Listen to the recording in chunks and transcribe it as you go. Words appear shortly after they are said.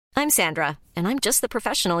I'm Sandra, and I'm just the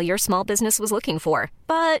professional your small business was looking for.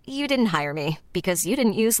 But you didn't hire me because you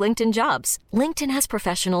didn't use LinkedIn Jobs. LinkedIn has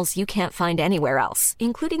professionals you can't find anywhere else,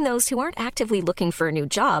 including those who aren't actively looking for a new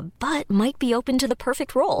job, but might be open to the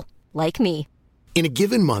perfect role, like me. In a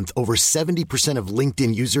given month, over 70% of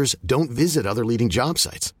LinkedIn users don't visit other leading job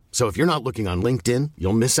sites. So if you're not looking on LinkedIn,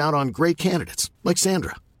 you'll miss out on great candidates like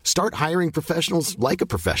Sandra. Start hiring professionals like a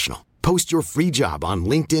professional. Post your free job on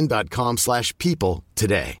linkedin.com/people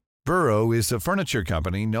today. Burrow is a furniture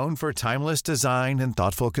company known for timeless design and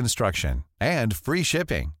thoughtful construction and free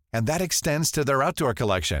shipping, and that extends to their outdoor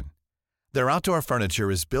collection. Their outdoor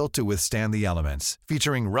furniture is built to withstand the elements,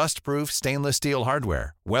 featuring rust-proof stainless steel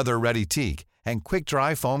hardware, weather-ready teak, and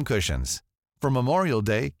quick-dry foam cushions. For Memorial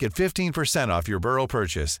Day, get 15% off your Burrow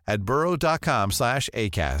purchase at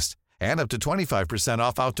burrow.com/ACAST and up to 25%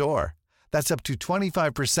 off outdoor. That's up to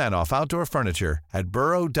 25% off outdoor furniture at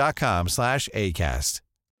burrow.com/ACAST.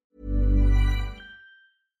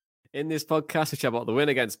 In this podcast, we chat about the win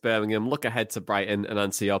against Birmingham, look ahead to Brighton, and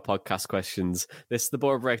answer your podcast questions. This is the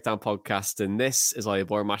Borough Breakdown podcast, and this is all your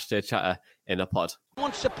Borough Matchday chatter in a pod.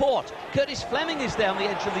 Wants support. Curtis Fleming is there on the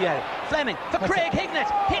edge of the area. Fleming for Craig Hignett.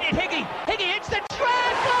 Hit it, Higgy. Higgy hits the treble!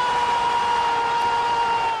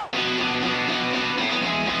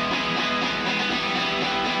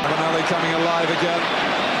 Ravanelli coming alive again.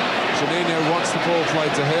 Juninho wants the ball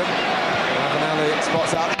played to him. Ravanelli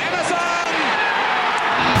spots out Emerson!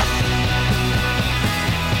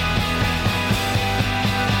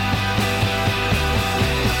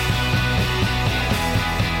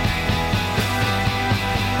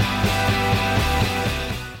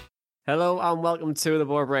 Hello and welcome to the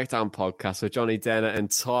Borough Breakdown podcast with Johnny, Dana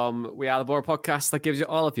and Tom. We are the Borough podcast that gives you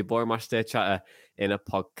all of your Borough Matchday chatter in a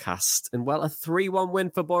podcast. And well, a 3-1 win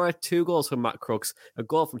for Borough, 2 goals from Matt Crooks, a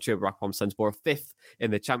goal from Chuba Rakpom sends Borough 5th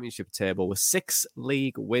in the championship table with 6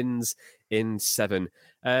 league wins in 7.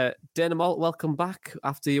 Dana Malt, welcome back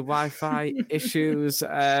after your Wi-Fi issues.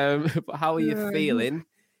 How are you feeling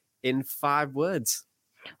in 5 words?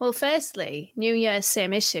 Well, firstly, New Year's,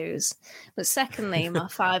 same issues. But secondly, my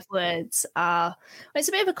 5 words are, well, it's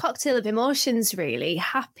a bit of a cocktail of emotions, really.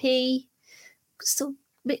 Happy, still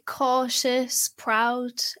a bit cautious,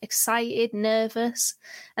 proud, excited, nervous.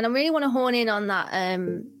 And I really want to hone in on that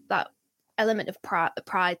that element of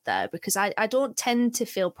pride there, because I don't tend to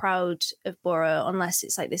feel proud of Borough unless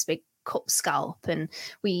it's like this big cup scalp and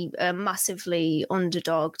we are massively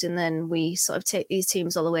underdogged, and then we sort of take these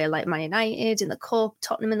teams all the way, like Man United in the cup,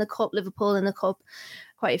 Tottenham in the cup, Liverpool in the cup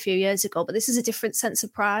quite a few years ago. But this is a different sense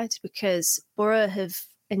of pride because Borough have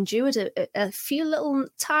endured a few little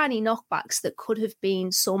tiny knockbacks that could have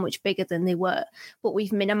been so much bigger than they were, but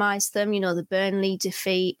we've minimised them. You know, the Burnley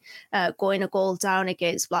defeat, going a goal down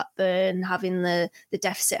against Blackburn, having the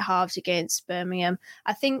deficit halved against Birmingham.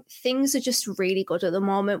 I think things are just really good at the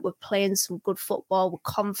moment. We're playing some good football. We're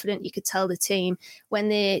confident. You could tell the team, when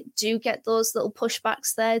they do get those little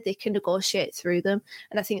pushbacks there, they can negotiate through them.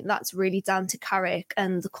 And I think that's really down to Carrick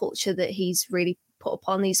and the culture that he's really put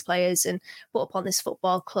upon these players and put upon this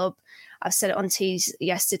football club. I said it on Tees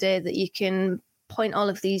yesterday that you can point all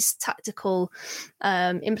of these tactical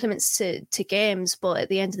implements to games, but at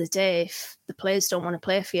the end of the day, if the players don't want to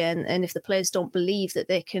play for you and if the players don't believe that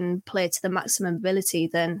they can play to the maximum ability,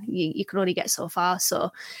 then you can only get so far.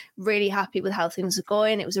 So really happy with how things are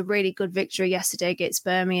going. It was a really good victory yesterday against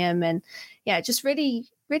Birmingham, and yeah, just really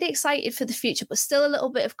excited for the future, but still a little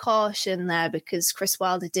bit of caution there because Chris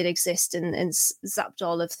Wilder did exist and zapped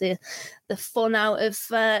all of the fun out of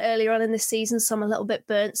earlier on in the season. So I'm a little bit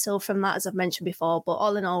burnt still from that, as I've mentioned before, but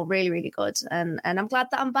all in all, really, really good. And I'm glad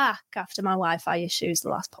that I'm back after my Wi-Fi issues the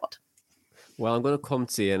last pod. Well, I'm going to come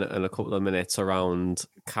to you in a couple of minutes around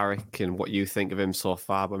Carrick and what you think of him so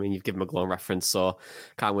far. But I mean, you've given him a glowing reference, so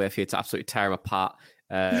can't wait for you to absolutely tear him apart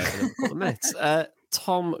in a couple of minutes.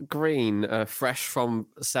 Tom Green, fresh from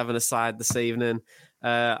 7-a-side this evening.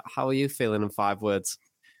 How are you feeling in 5 words?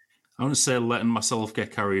 I want to say letting myself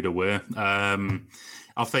get carried away. I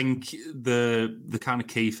think the kind of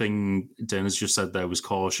key thing Dana's just said there was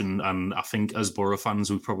caution, and I think as Borough fans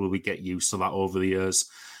we probably get used to that over the years.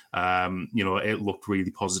 It looked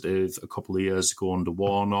really positive a couple of years ago under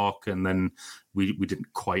Warnock, and then we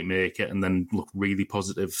didn't quite make it, and then looked really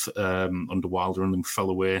positive under Wilder, and then fell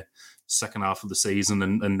away second half of the season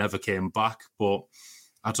and never came back. But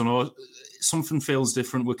I don't know, something feels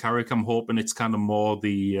different with Carrick. I'm hoping it's kind of more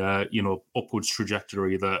the upwards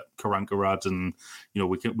trajectory that Karanka had, and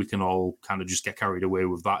we can all kind of just get carried away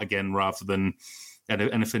with that again rather than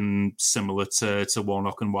anything similar to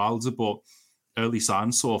Warnock and Wilder. But early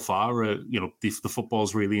signs so far, the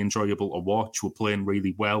football's really enjoyable to watch. We're playing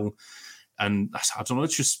really well. And I don't know,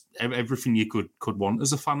 it's just everything you could want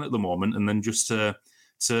as a fan at the moment. And then just to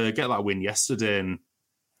get that win yesterday, and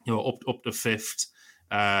up to fifth.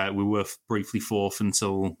 We were briefly fourth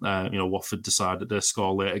until Watford decided to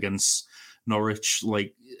score late against Norwich.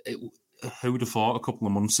 Who would have thought a couple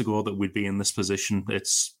of months ago that we'd be in this position?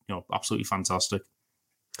 It's absolutely fantastic.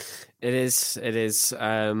 It is.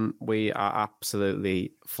 We are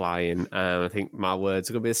absolutely flying. I think my words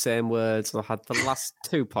are going to be the same words I had for the last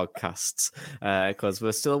two podcasts, because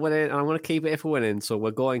we're still winning, and I'm going to keep it if we're winning. So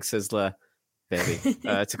we're going Sizzler, baby,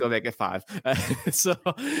 to go make it 5.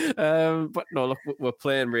 But no, look, we're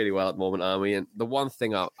playing really well at the moment, aren't we? And the one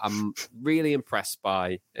thing I'm really impressed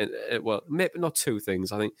by, well, maybe not two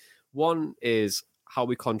things. I think one is how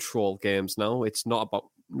we control games now. It's not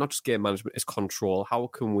just game management, it's control. How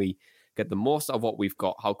can we get the most out of what we've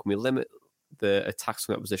got? How can we limit the attacks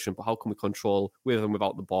from that position? But how can we control with and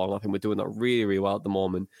without the ball? And I think we're doing that really, really well at the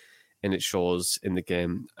moment, and it shows in the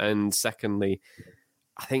game. And secondly,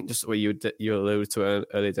 I think just what you alluded to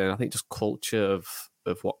earlier, Dan, I think just culture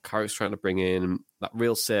of what Carrick's trying to bring in, that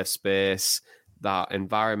real safe space, that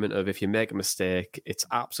environment of if you make a mistake, it's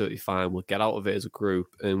absolutely fine. We'll get out of it as a group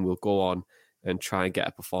and we'll go on and try and get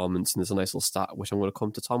a performance. And there's a nice little stat, which I'm going to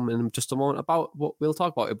come to Tom in just a moment about. What we'll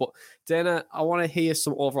talk about it. But Dana, I want to hear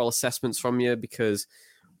some overall assessments from you, because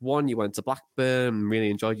one, you went to Blackburn and really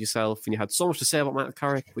enjoyed yourself, and you had so much to say about Michael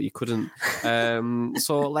Carrick, but you couldn't.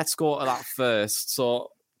 So let's go to that first. So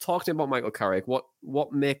talk to me about Michael Carrick.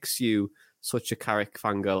 What makes you such a Carrick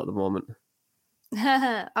fangirl at the moment?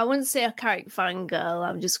 I wouldn't say a Carrick fangirl.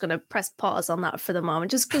 I'm just going to press pause on that for the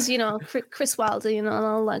moment, just because, Chris Wilder,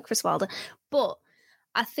 I like Chris Wilder. But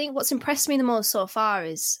I think what's impressed me the most so far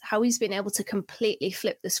is how he's been able to completely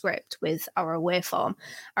flip the script with our away form.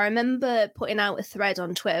 I remember putting out a thread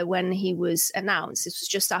on Twitter when he was announced. This was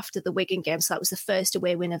just after the Wigan game, so that was the first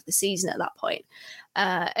away win of the season at that point.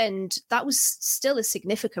 And that was still a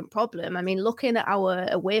significant problem. I mean, looking at our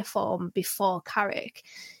away form before Carrick,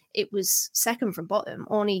 it was second from bottom.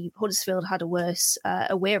 Only Huddersfield had a worse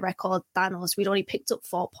away record than us. We'd only picked up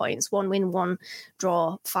 4 points, 1 win, 1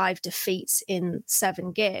 draw, 5 defeats in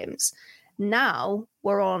 7 games. Now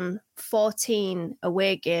we're on 14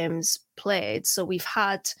 away games played. So we've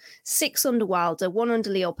had 6 under Wilder, 1 under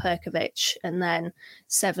Leo Perkovic, and then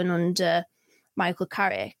 7 under Michael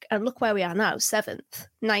Carrick. And look where we are now, 7th.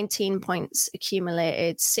 19 points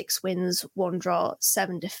accumulated, 6 wins, 1 draw,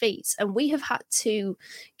 7 defeats. And we have had to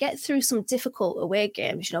get through some difficult away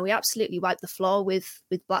games. We absolutely wiped the floor with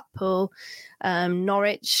Blackpool,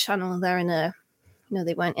 Norwich. I know they're in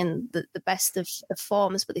they weren't in the best of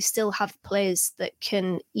forms, but they still have players that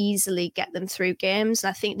can easily get them through games. And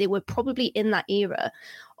I think they were probably in that era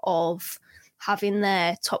of having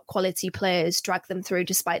their top quality players drag them through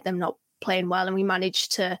despite them not playing well, and we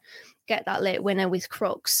managed to get that late winner with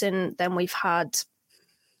Crooks. And then we've had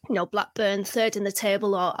Blackburn 3rd in the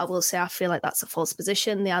table, or I will say I feel like that's a false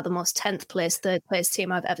position. They are the most 10th place, 3rd place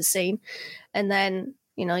team I've ever seen. And then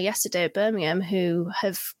yesterday Birmingham, who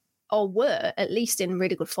were at least in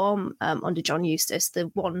really good form under John Eustace. The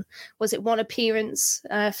one appearance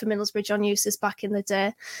for Middlesbrough, John Eustace back in the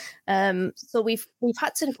day. So we've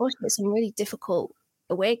had to negotiate some really difficult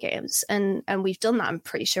away games, and we've done that. I'm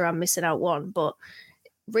pretty sure I'm missing out one, but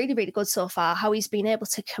really, really good so far. How he's been able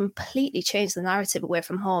to completely change the narrative away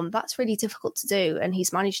from home, that's really difficult to do, and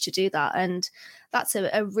he's managed to do that, and that's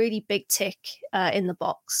a really big tick in the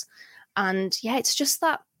box. And yeah, it's just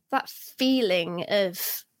that feeling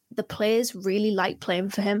of the players really like playing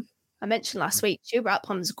for him. I mentioned last week, Stuart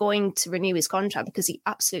Atpom's going to renew his contract because he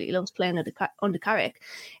absolutely loves playing under Carrick.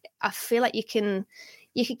 I feel like you can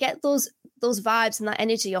get those vibes and that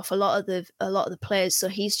energy off a lot of the players. So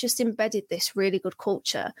he's just embedded this really good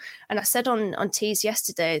culture. And I said on Tees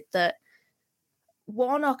yesterday that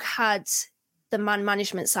Warnock had the man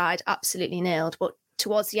management side absolutely nailed, but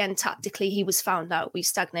towards the end, tactically, he was found out. We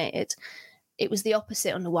stagnated. It was the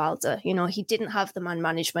opposite under Wilder. He didn't have the man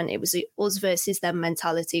management. It was us versus them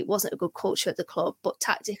mentality. It wasn't a good culture at the club, but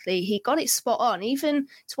tactically, he got it spot on. Even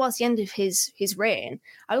towards the end of his reign,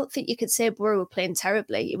 I don't think you could say Borough were playing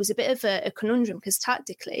terribly. It was a bit of a conundrum because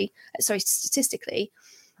statistically,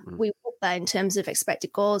 we were there in terms of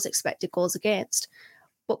expected goals against.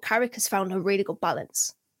 But Carrick has found a really good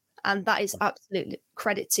balance. And that is absolutely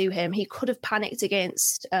credit to him. He could have panicked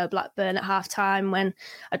against Blackburn at half-time when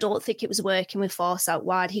I don't think it was working with Force out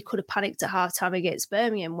wide. He could have panicked at half-time against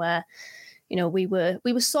Birmingham where, we were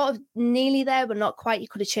sort of nearly there, but not quite. He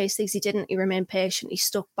could have chased things. He didn't. He remained patient. He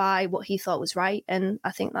stuck by what he thought was right. And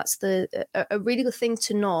I think that's a really good thing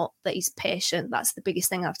to note, that he's patient. That's the biggest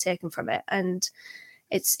thing I've taken from it. And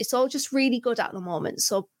it's all just really good at the moment.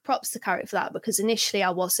 So props to Carrick for that, because initially I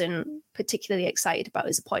wasn't particularly excited about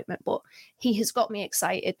his appointment, but he has got me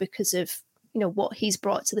excited because of, you know, what he's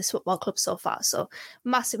brought to this football club so far. So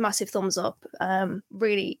massive thumbs up.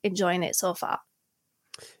 Really enjoying it so far.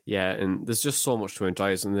 Yeah, and there's just so much to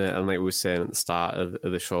enjoy, isn't there? And like we were saying at the start of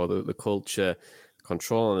the show, the culture,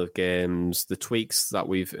 controlling of games, the tweaks that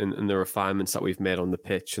we've and the refinements that we've made on the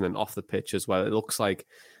pitch and then off the pitch as well. It looks like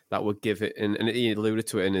that would give it, and he alluded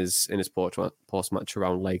to it in his post match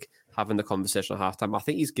around like having the conversation at halftime. I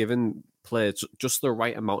think he's given players just the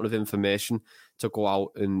right amount of information to go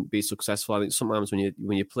out and be successful. I think sometimes when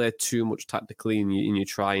you play too much tactically and you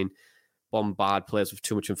try and bombard players with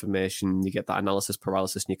too much information, you get that analysis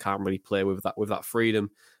paralysis, and you can't really play with that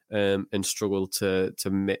freedom, and struggle to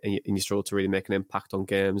really make an impact on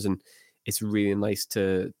games. And it's really nice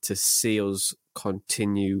to see us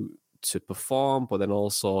continue to perform, but then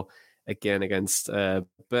also again against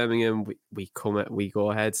Birmingham, we go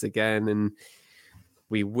ahead again and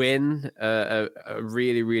we win a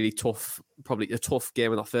really tough, probably a tough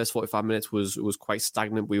game. In that first 45 minutes was quite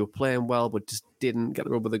stagnant. We were playing well, but just didn't get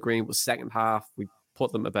the rub of the green. But second half, we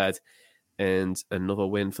put them to bed, and another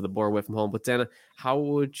win for the Borough away from home. But Dana, how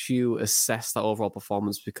would you assess that overall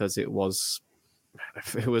performance? Because it was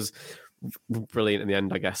brilliant in the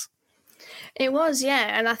end, I guess. It was,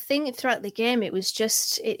 yeah. And I think throughout the game, it was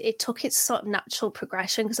just, it took its sort of natural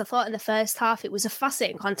progression, because I thought in the first half, it was a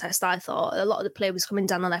fascinating contest. I thought a lot of the play was coming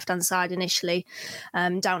down the left-hand side initially,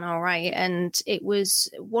 down our right. And it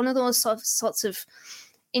was one of those sorts of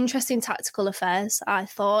interesting tactical affairs. I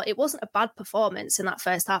thought it wasn't a bad performance in that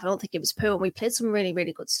first half. I don't think it was poor. And we played some really,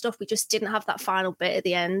 really good stuff. We just didn't have that final bit at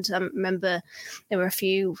the end. I remember there were a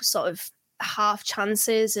few sort of half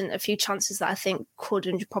chances and a few chances that I think could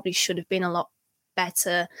and probably should have been a lot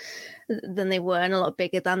better than they were and a lot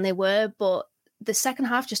bigger than they were. But the second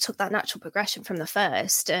half just took that natural progression from the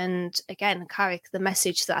first. And again, Carrick, the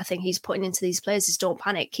message that I think he's putting into these players is don't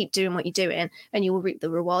panic, keep doing what you're doing and you will reap the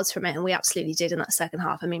rewards from it. And we absolutely did in that second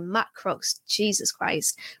half. I mean, Matt Crooks, Jesus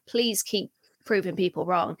Christ, please keep proving people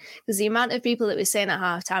wrong, because the amount of people that we're saying at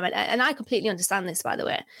halftime, and I completely understand this, by the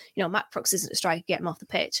way, you know, Matt Crooks isn't a striker, get him off the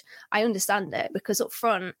pitch. I understand it, because up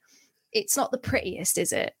front, it's not the prettiest,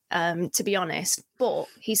 is it? To be honest, but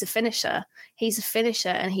he's a finisher. He's a finisher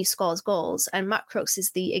and he scores goals. And Matt Crooks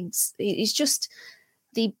is he's just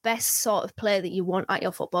the best sort of player that you want at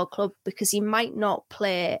your football club, because he might not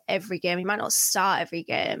play every game, he might not start every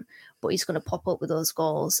game, but he's going to pop up with those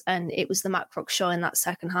goals. And it was the Matt Crooks show in that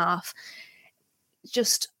second half.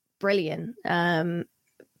 Just brilliant.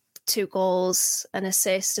 2 goals, an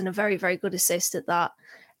assist, and a very, very good assist at that.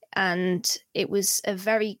 And it was a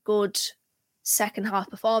very good second half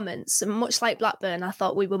performance. And much like Blackburn, I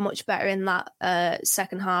thought we were much better in that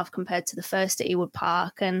second half compared to the first at Ewood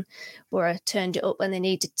Park, and Borough turned it up when they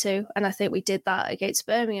needed to. And I think we did that against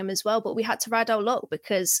Birmingham as well. But we had to ride our luck,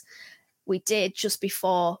 because we did just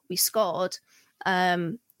before we scored.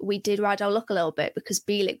 We did ride our luck a little bit, because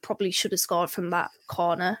Bielik probably should have scored from that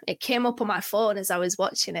corner. It came up on my phone as I was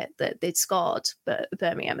watching it that they'd scored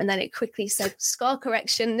Birmingham, and then it quickly said score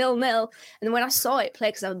correction 0-0. And when I saw it play,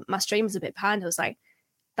 because my stream was a bit behind, I was like,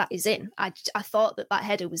 that is in. I thought that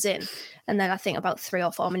header was in, and then I think about 3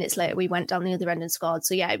 or 4 minutes later we went down the other end and scored.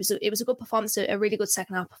 So yeah, it was a good performance, a really good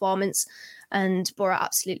second half performance, and Borough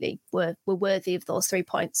absolutely were worthy of those 3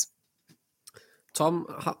 points. Tom,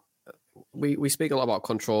 we speak a lot about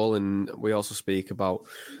control, and we also speak about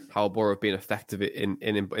how Borough have been effective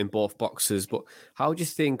in both boxes. But how do you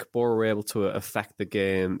think Borough were able to affect the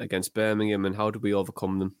game against Birmingham, and how did we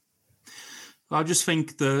overcome them? I just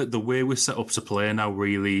think the way we're set up to play now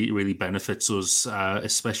really benefits us,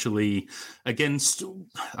 especially against.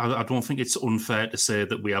 I don't think it's unfair to say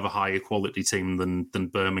that we have a higher quality team than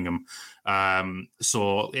Birmingham.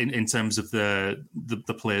 So in terms of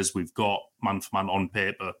the players we've got, man for man on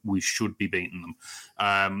paper, we should be beating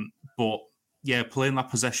them. But yeah, playing that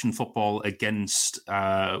possession football against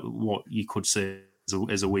what you could say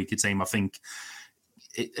is a weaker team, I think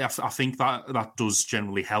that does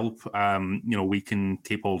generally help. We can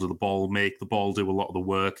keep hold of the ball, make the ball do a lot of the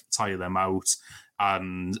work, tire them out,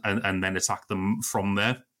 and then attack them from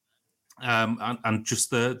there. And just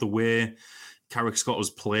the way Carrick's got us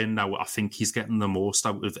playing now, I think he's getting the most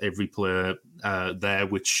out of every player there,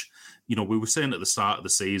 which, we were saying at the start of the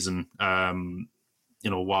season,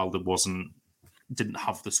 while didn't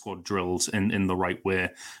have the squad drilled in the right way,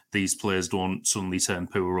 these players don't suddenly turn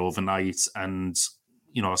poor overnight. And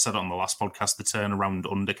I said it on the last podcast, the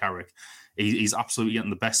turnaround under Carrick. He's absolutely getting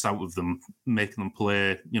the best out of them, making them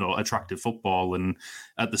play, attractive football. And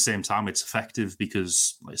at the same time, it's effective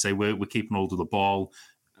because, like I say, we're keeping hold of the ball,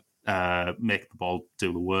 make the ball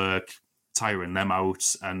do the work, tiring them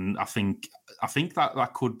out. And I think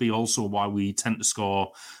that could be also why we tend to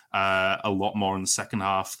score a lot more in the second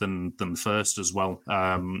half than the first as well.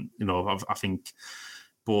 I think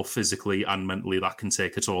both physically and mentally that can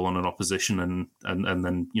take a toll on an opposition, and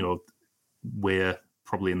then we're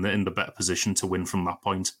probably in the better position to win from that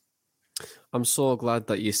point. I'm so glad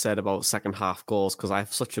that you said about second half goals because I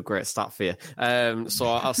have such a great stat for you. So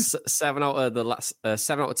our 7 out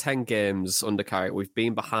of 10 games under Carrick, we've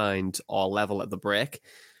been behind or level at the break,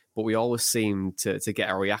 but we always seem to get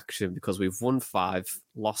a reaction because we've won 5,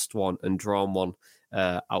 lost 1, and drawn 1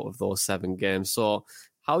 out of those 7 games. So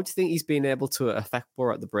how do you think he's been able to affect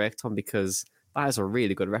Borough at the break, Tom? Because that is a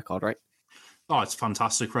really good record, right? Oh, it's a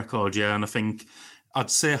fantastic record, yeah. And I think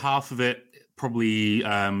I'd say half of it probably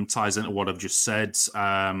ties into what I've just said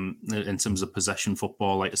in terms of possession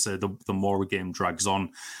football. Like I say, the more a game drags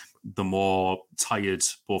on, the more tired,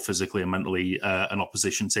 both physically and mentally, an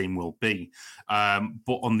opposition team will be.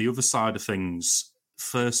 But on the other side of things,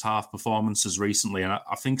 first half performances recently, and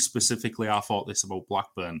I think specifically I thought this about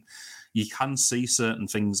Blackburn, you can see certain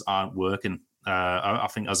things aren't working. I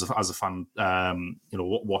think as a fan,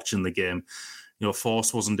 watching the game,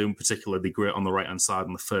 Force wasn't doing particularly great on the right-hand side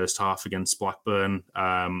in the first half against Blackburn.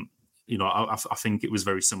 I think it was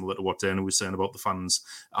very similar to what Dana was saying about the fans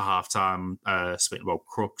at half-time, speaking about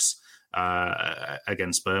Crooks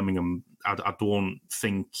against Birmingham. I don't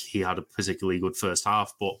think he had a particularly good first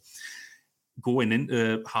half, but going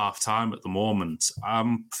into half-time at the moment,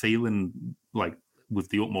 I'm feeling like with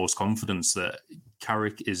the utmost confidence that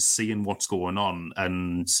Carrick is seeing what's going on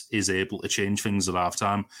and is able to change things at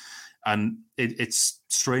half-time. And it's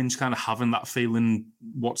strange kind of having that feeling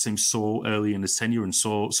what seems so early in his tenure and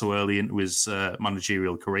so early into his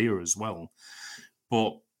managerial career as well.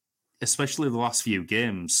 But especially the last few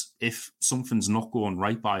games, if something's not going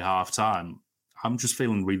right by half-time, I'm just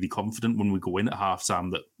feeling really confident when we go in at half-time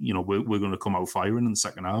that, we're going to come out firing in the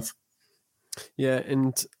second half. Yeah,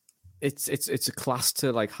 and it's a class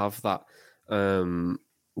to have that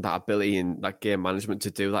that ability and that game management to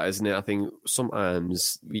do that, isn't it? I think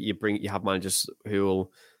sometimes you have managers who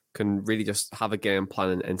can really just have a game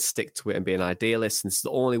plan and stick to it and be an idealist. And it's the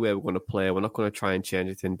only way we're going to play. We're not going to try and change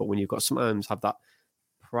anything. But when you've got sometimes have that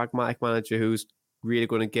pragmatic manager who's really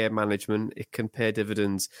good at game management, it can pay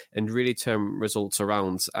dividends and really turn results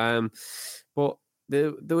around. But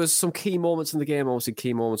there was some key moments in the game. Obviously,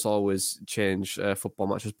 key moments always change football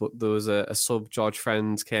matches. But there was a sub, George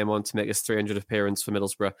Friend, came on to make his 300th appearance for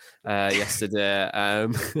Middlesbrough yesterday,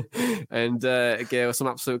 and gave us some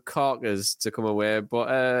absolute corkers to come away, but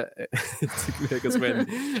to make us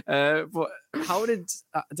win. But how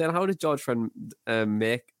did George Friend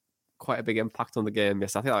make quite a big impact on the game?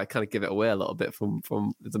 Yes, I think I kind of give it away a little bit from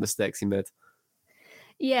the mistakes he made.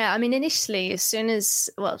 Yeah, I mean, initially, straight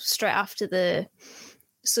after the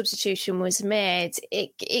substitution was made,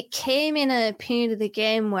 it came in a period of the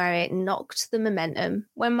game where it knocked the momentum.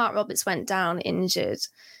 When Matt Roberts went down injured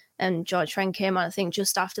and George Friend came on, I think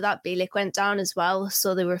just after that, Bielik went down as well.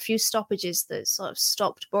 So there were a few stoppages that sort of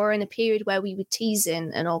stopped Borough in a period where we were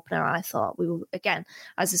teasing an opener. I thought we were, again,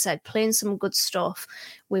 as I said, playing some good stuff.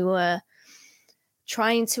 We were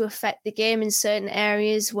trying to affect the game in certain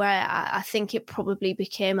areas where I think it probably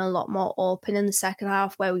became a lot more open in the second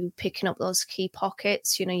half, where we were picking up those key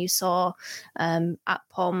pockets. You saw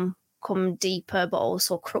Atpom come deeper, but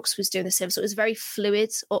also Crooks was doing the same. So it was very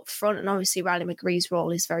fluid up front, and obviously Riley McGree's role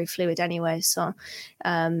is very fluid anyway. So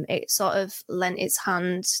it sort of lent its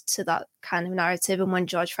hand to that kind of narrative. And when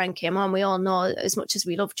George Friend came on, we all know, as much as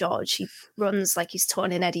we love George, he runs like he's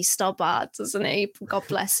torn in Eddie Stobbart, doesn't he? God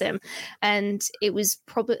bless him. And it was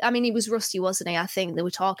probably, he was rusty, wasn't he? I think they were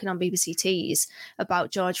talking on BBC Tees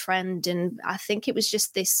about George Friend, and I think it was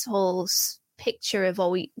just this whole picture of,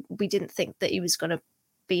 we didn't think that he was going to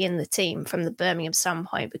be in the team from the Birmingham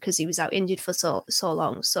standpoint because he was out injured for so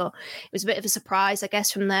long. So it was a bit of a surprise, I guess,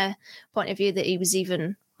 from their point of view that he was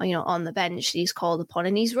even, on the bench. He's called upon,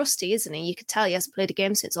 and he's rusty, isn't he? You could tell he hasn't played a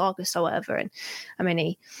game since August or whatever. And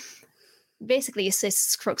he basically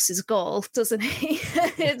assists Crooks' goal, doesn't he?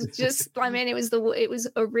 It's just, it was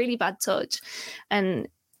a really bad touch, and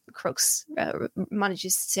Crooks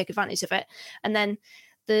manages to take advantage of it. And then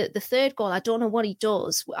the third goal, I don't know what he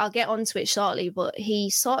does. I'll get onto it shortly, but he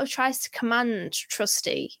sort of tries to command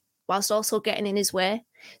Trusty whilst also getting in his way.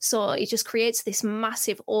 So he just creates this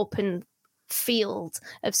massive open field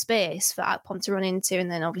of space for Akpom to run into,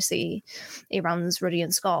 and then obviously he runs Ruddy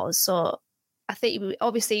and scores. So I think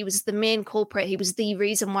obviously he was the main culprit. He was the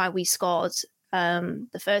reason why we scored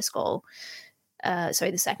the first goal,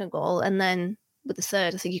 the second goal, and then with the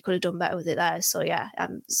third, I think he could have done better with it there. So yeah,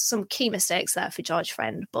 some key mistakes there for George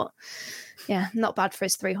Friend, but yeah, not bad for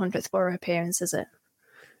his 300th Borough appearance, is it?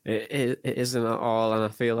 It isn't at all, and I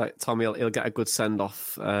feel like Tommy he'll get a good send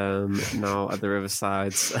off now at the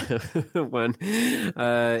Riversides when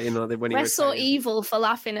when we're so evil for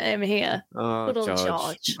laughing at him here. Oh, good old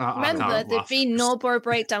George. Remember, there'd be no Borough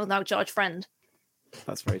breakdown without George Friend.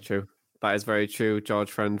 That's very true. That is very true.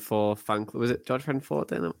 George Friend 4 fan club. Was it George Friend 4?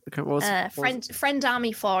 Friend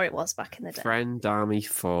Army 4 it was back in the day. Friend Army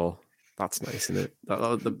 4. That's nice, isn't it?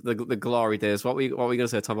 The glory days. What were you going to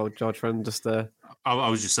say, Tom, about George Friend? I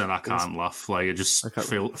was just saying I can't laugh. Like I just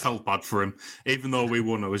felt bad for him. Even though we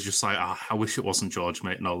won, I was just like, I wish it wasn't George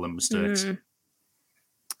making all them mistakes. You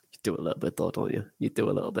do a little bit though, don't you? You do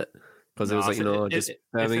a little bit. Because it was like, just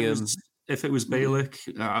Birmingham. If it was Bielik,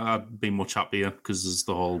 I'd be much happier because there's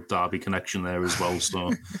the whole Derby connection there as well.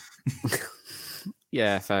 So,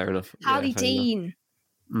 yeah, fair enough. Harley Dean.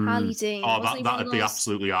 Harley Dean. Oh, that'd be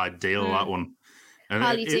absolutely ideal, that one. And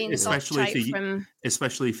Harley Dean,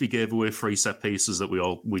 especially if he gave away 3 set pieces that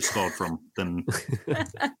we scored from, then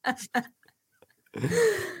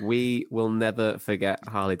we will never forget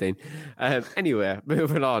Harley Dean. Anyway,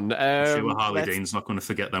 moving on. I'm sure Harley Dean's not going to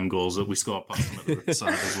forget them goals that we scored past him at the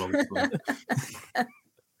Riverside as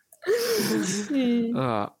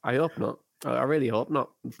well. I hope not. I really hope not.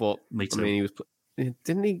 But me too. I mean,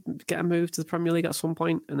 didn't he get a move to the Premier League at some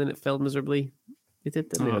point and then it failed miserably? He did,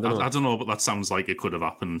 didn't he? I don't know, but that sounds like it could have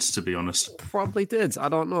happened, to be honest. Probably did. I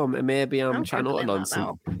don't know. Maybe I'm trying to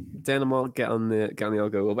nonsense. Dana might get on the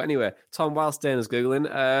old Google. But anyway, Tom, whilst Dana's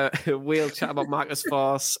Googling, we'll chat about Marcus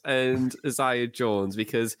Forss and Isaiah Jones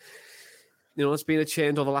because, it's been a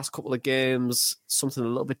change over the last couple of games, something a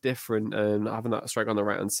little bit different, and having that strike on the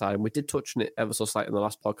right-hand side. And we did touch on it ever so slightly in the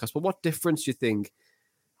last podcast. But what difference do you think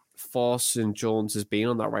Forss and Jones has been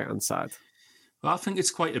on that right-hand side? Well, I think it's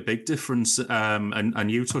quite a big difference,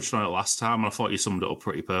 and you touched on it last time, and I thought you summed it up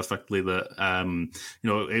pretty perfectly, that,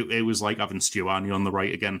 it was like having Stuani on the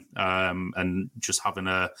right again, and just having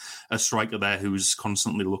a striker there who's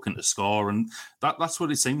constantly looking to score, and that's what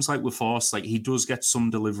it seems like with Forss. Like, he does get some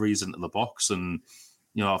deliveries into the box, and,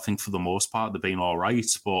 I think for the most part they've been all right,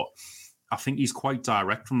 but I think he's quite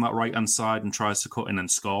direct from that right-hand side and tries to cut in and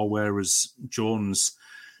score, whereas Jones...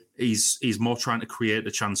 He's more trying to create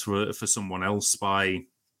the chance for someone else by,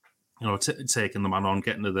 taking the man on,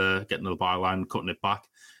 getting to the byline, cutting it back.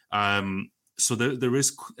 So there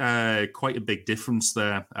is quite a big difference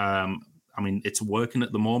there. I mean, it's working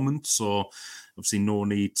at the moment, so obviously no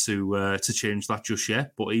need to change that just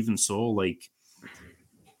yet. But even so, like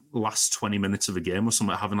last 20 minutes of a game or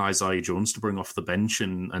something, having Isaiah Jones to bring off the bench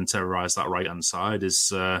and terrorise that right hand side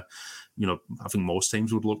is, I think most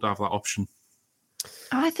teams would love to have that option.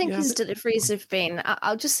 I think his deliveries have been.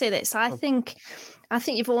 I'll just say this. I think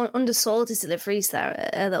you've undersold his deliveries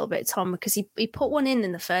there a little bit, Tom, because he put one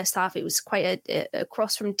in the first half. It was quite a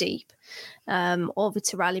cross from deep over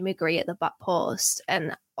to Riley McGree at the back post.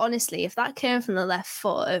 And honestly, if that came from the left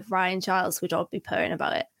foot of Ryan Giles, we'd all be purring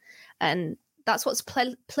about it. And that's what's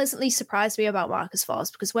pleasantly surprised me about Marcus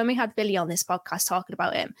Forss, because when we had Billy on this podcast talking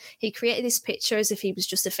about him, he created this picture as if he was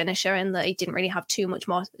just a finisher and that he didn't really have too much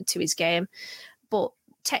more to his game. But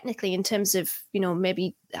technically, in terms of,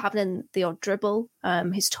 maybe having the odd dribble,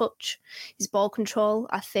 his touch, his ball control,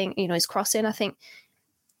 I think, his crossing, I think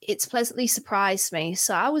it's pleasantly surprised me.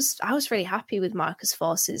 So I was really happy with Marcus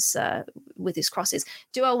Forss's, with his crosses.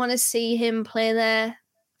 Do I want to see him play there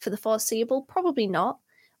for the foreseeable? Probably not.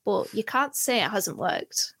 But you can't say it hasn't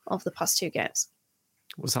worked over the past 2 games.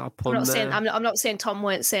 Was that a pun? I'm not saying Tom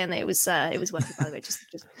weren't saying that it was working, by the way. Just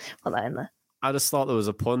put that in there. I just thought there was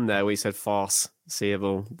a pun there. We said Forss,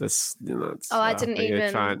 seeable. I didn't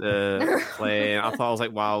even trying to play. I thought I was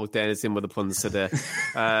like, wow, Dana's in with the puns today.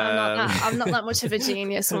 I'm not that much of a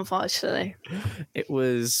genius, unfortunately. It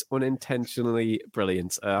was unintentionally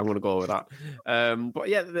brilliant. I'm going to go with that. But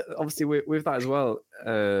yeah, obviously with that as well.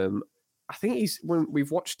 I think when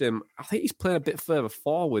we've watched him, I think he's playing a bit further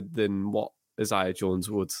forward than what Isaiah Jones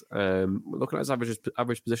would. Looking at his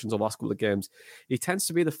average positions over the last couple of games, he tends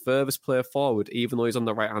to be the furthest player forward, even though he's on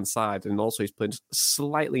the right-hand side, and also he's playing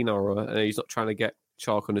slightly narrower, and he's not trying to get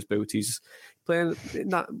chalk on his boot. He's playing in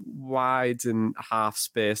that wide and half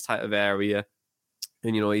space type of area,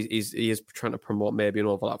 and he is trying to promote maybe an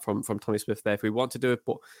overlap from Tommy Smith there if we want to do it,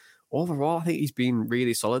 but overall, I think he's been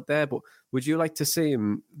really solid there. But would you like to see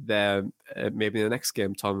him there maybe in the next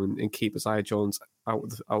game, Tom, and keep Isaiah Jones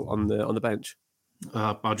out on the bench?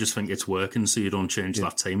 I just think it's working, so you don't change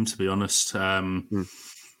that team, to be honest.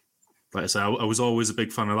 Like I say, I was always a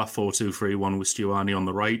big fan of that 4-2-3-1 with Stuani on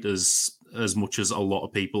the right, as much as a lot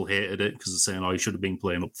of people hated it because they're saying, he should have been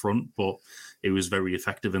playing up front, but he was very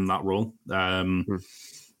effective in that role.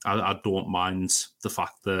 I don't mind the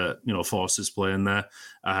fact that, Forster's playing there.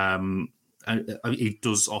 He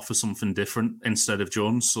does offer something different instead of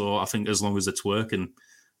Jones, so I think as long as it's working,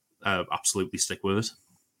 absolutely stick with it.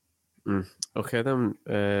 Okay, then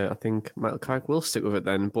I think Michael Carrick will stick with it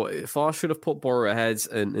then. But Forster should have put Borough ahead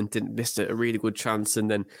and didn't miss a really good chance. And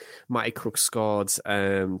then Matty Crooks scored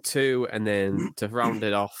 2. And then to round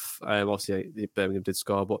it off, obviously Birmingham did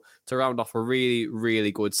score, but to round off a really,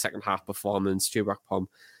 really good second half performance, Stuart Akpom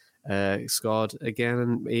scored again.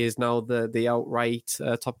 And he is now the outright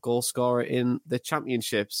top goal scorer in the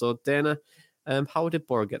Championship. So, Dana, how did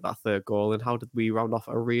Borough get that third goal and how did we round off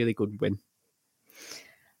a really good win?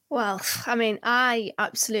 Well, I mean, I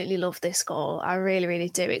absolutely love this goal. I really, really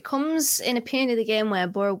do. It comes in a period of the game where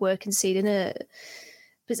Borough were conceding a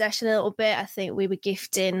possession a little bit. I think we were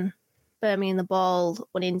gifting Birmingham the ball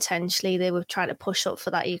unintentionally. They were trying to push up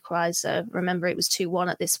for that equaliser. Remember, it was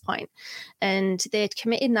 2-1 at this point. And they'd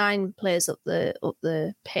committed 9 players up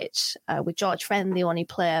the pitch, with George Friend, the only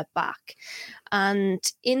player, back. And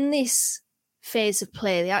in this phase of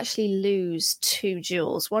play, they actually lose 2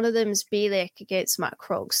 duels. One of them is Bielik against Matt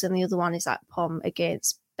Crooks, and the other one is Akpom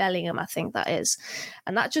against Bellingham, I think that is.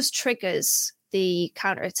 And that just triggers the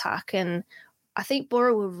counter-attack. And I think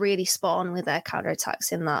Borough were really spot on with their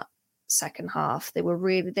counter-attacks in that second half. They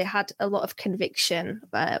had a lot of conviction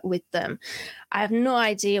with them. I have no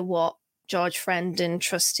idea what George Friend and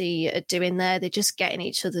Trusty are doing there. They're just getting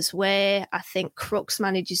each other's way. I think Crooks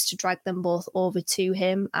manages to drag them both over to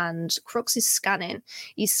him, and Crooks is scanning.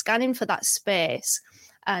 He's scanning for that space,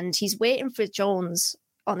 and he's waiting for Jones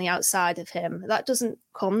on the outside of him. That doesn't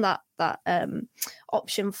come, that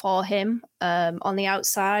option for him on the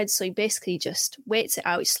outside. So he basically just waits it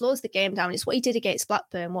out. He slows the game down. It's what he did against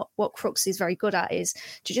Blackburn. What Crooks is very good at is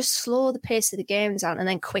to just slow the pace of the game down and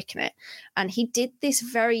then quicken it. And he did this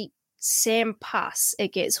very same pass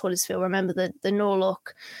against Huddersfield. Remember the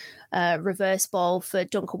no-look reverse ball for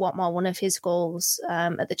Duncan Watmore, one of his goals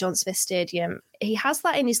at the John Smith Stadium. He has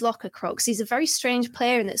that in his locker, Crooks. He's a very strange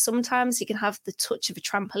player in that sometimes he can have the touch of a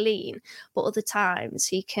trampoline, but other times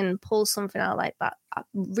he can pull something out like that, a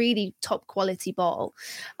really top quality ball,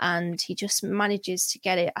 and he just manages to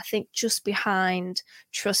get it, I think, just behind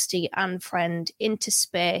Trusty and Friend into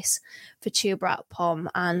space for Chuba Akpom.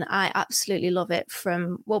 And I absolutely love it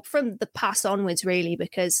from the pass onwards, really,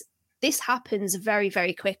 because this happens very,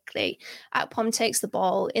 very quickly. Akpom takes the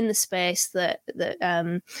ball in the space that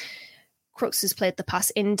Crooks has played the pass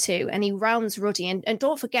into, and he rounds Ruddy. And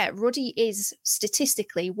don't forget, Ruddy is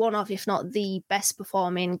statistically one of, if not the best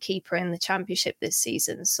performing keeper in the Championship this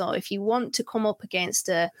season. So if you want to come up against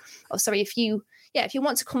if you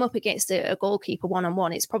want to come up against a goalkeeper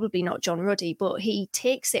one-on-one, it's probably not John Ruddy, but he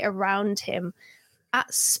takes it around him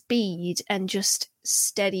at speed and just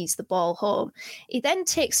steadies the ball home. He then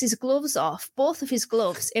takes his gloves off, both of his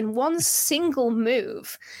gloves, in one single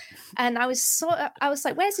move. And I was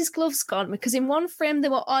like, where's his gloves gone? Because in one frame they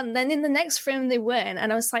were on, then in the next frame they weren't.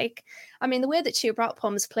 And I was like, I mean, the way that Chuba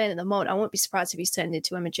Akpom is playing at the moment, I won't be surprised if he's turned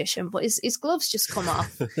into a magician, but his gloves just come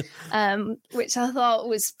off, which I thought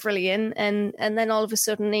was brilliant. And then all of a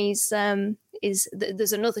sudden there's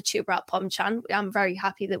another Chuba Akpom chant. I'm very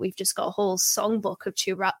happy that we've just got a whole songbook of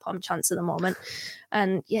Chuba Akpom chants at the moment.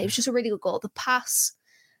 And yeah, it was just a really good goal. The pass,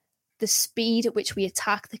 the speed at which we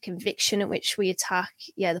attack, the conviction at which we attack.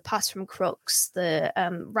 Yeah, the pass from Crooks, the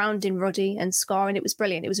rounding Ruddy and scoring. It was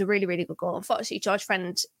brilliant. It was a really, really good goal. Unfortunately, George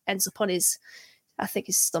Friend ends up on his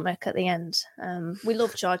stomach at the end. We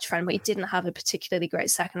love George Friend, but he didn't have a particularly great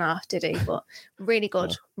second half, did he? But really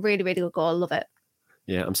good, really, really good goal. Love it.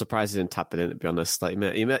 Yeah, I'm surprised he didn't tap it in, to be honest. Like,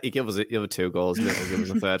 he gave us the other 2 goals, and he'll give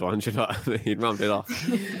us a third one. You know what I mean? He'd round it off.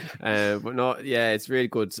 But no, yeah, it's really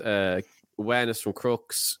good awareness from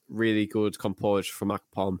Crooks, really good composure from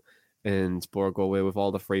Akpom, and Borough go away with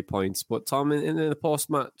all the 3 points. But Tom, in the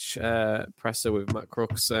post-match presser with Matt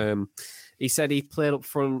Crooks, he said he played up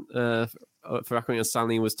front for Accrington and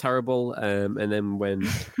Stanley was terrible. And then when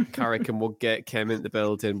Carrick and Woodgate came into the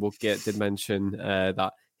building, Woodgate did mention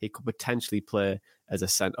that he could potentially play as a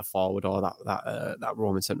centre forward, or that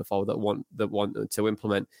Roman centre forward that wanted to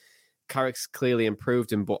implement. Carrick's clearly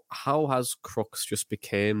improved him, but how has Crooks just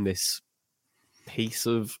became this piece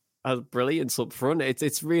of brilliance up front.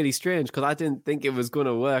 It's really strange because I didn't think it was going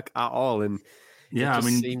to work at all. And yeah, I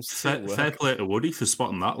mean, fair play to Woody for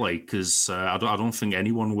spotting that, like, because I don't think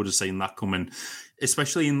anyone would have seen that coming,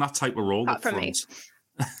 especially in that type of role up front.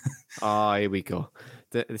 Oh, here we go.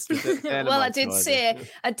 Well, I did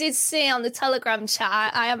see on the Telegram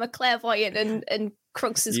chat, I am a clairvoyant, and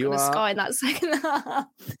Crooks is going to score in that second half.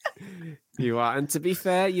 You are, and to be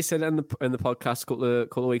fair, you said in the podcast a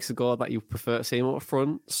couple of weeks ago that you prefer to see him up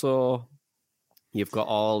front, so you've got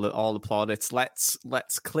all the plaudits.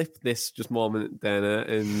 Let's clip this just moment, Dana,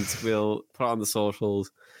 and we'll put it on the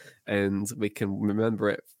socials, and we can remember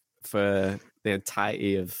it for the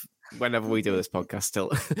entirety of whenever we do this podcast still.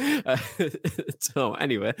 So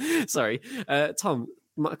anyway, sorry. Tom,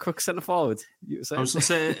 Matt Crooks centre forward. I was going to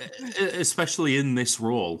say, especially in this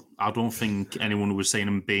role, I don't think anyone was saying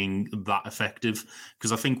him being that effective,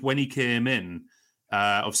 because I think when he came in,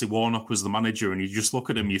 obviously Warnock was the manager, and you just look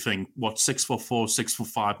at him, you think, what, 6'4",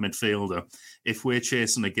 6'5" midfielder. If we're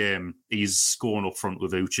chasing a game, he's going up front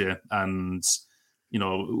with Uche, and, you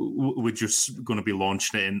know, we're just going to be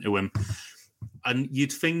launching it into him. And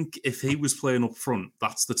you'd think if he was playing up front,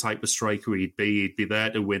 that's the type of striker he'd be. He'd be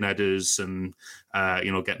there to win headers and,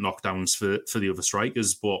 get knockdowns for the other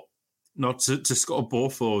strikers. But not to score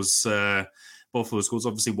both those goals.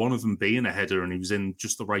 Obviously, one of them being a header, and he was in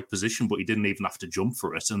just the right position, but he didn't even have to jump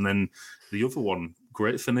for it. And then the other one,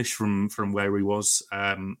 great finish from where he was.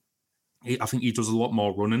 I think he does a lot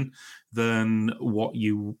more running than what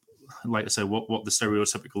you, like I say, what the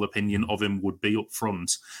stereotypical opinion of him would be up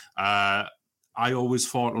front. I always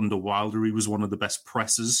thought under Wilder he was one of the best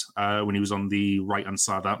pressers when he was on the right-hand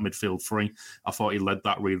side at midfield three. I thought he led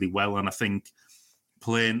that really well, and I think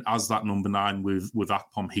playing as that number 9 with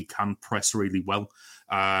Akpom, he can press really well,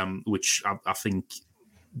 which I think,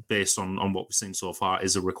 based on what we've seen so far,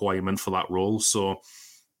 is a requirement for that role. So,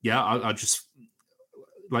 yeah, I just,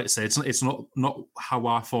 like I say, it's not how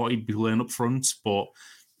I thought he'd be playing up front, but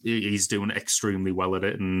he's doing extremely well at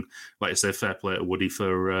it. And like I say, fair play to Woody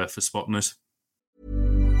for spotting it.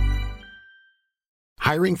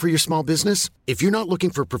 Hiring for your small business? If you're not looking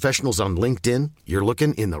for professionals on LinkedIn, you're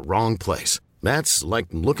looking in the wrong place. That's like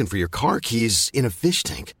looking for your car keys in a fish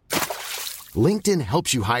tank. LinkedIn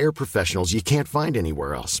helps you hire professionals you can't find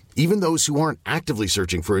anywhere else, even those who aren't actively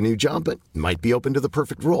searching for a new job but might be open to the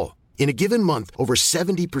perfect role. In a given month, over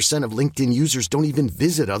 70% of LinkedIn users don't even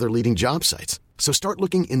visit other leading job sites. So start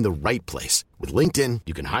looking in the right place. With LinkedIn,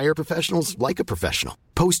 you can hire professionals like a professional.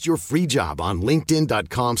 Post your free job on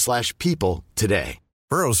linkedin.com/people today.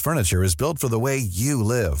 Burrow's furniture is built for the way you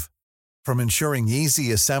live. From ensuring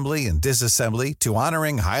easy assembly and disassembly to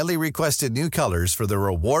honoring highly requested new colors for their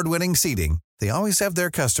award-winning seating, they always have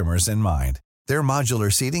their customers in mind. Their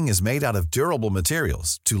modular seating is made out of durable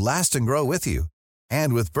materials to last and grow with you.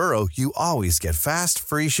 And with Burrow, you always get fast,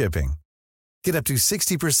 free shipping. Get up to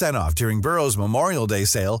 60% off during Burrow's Memorial Day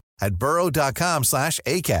sale at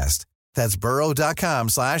burrow.com/ACAST. That's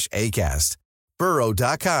burrow.com/ACAST.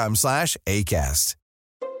 burrow.com/ACAST.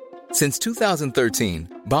 Since 2013,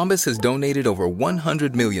 Bombas has donated over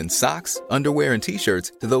 100 million socks, underwear, and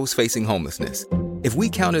T-shirts to those facing homelessness. If we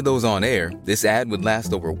counted those on air, this ad would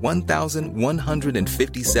last over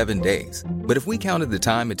 1,157 days. But if we counted the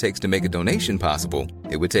time it takes to make a donation possible,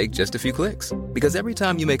 it would take just a few clicks. Because every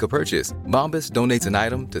time you make a purchase, Bombas donates an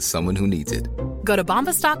item to someone who needs it. Go to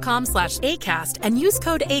bombas.com/ACAST and use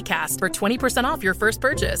code ACAST for 20% off your first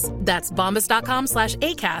purchase. That's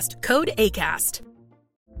bombas.com/ACAST, code ACAST.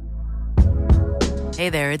 Hey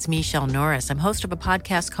there, it's Michelle Norris. I'm host of a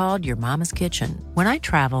podcast called Your Mama's Kitchen. When I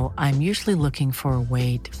travel, I'm usually looking for a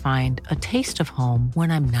way to find a taste of home when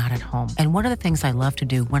I'm not at home. And one of the things I love to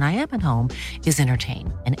do when I am at home is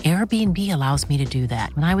entertain. And Airbnb allows me to do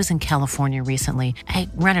that. When I was in California recently, I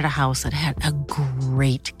rented a house that had a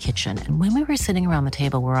great kitchen. And when we were sitting around the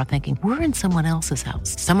table, we were all thinking, we're in someone else's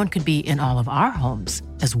house. Someone could be in all of our homes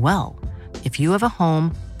as well. If you have a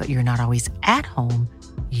home, but you're not always at home,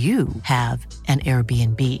 you have an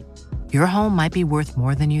Airbnb. Your home might be worth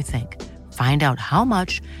more than you think. Find out how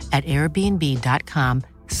much at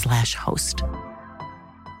airbnb.com/host.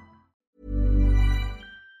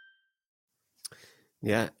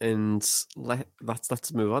 Yeah, and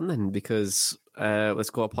let's move on then, because let's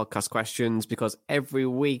go to podcast questions, because every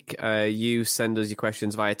week you send us your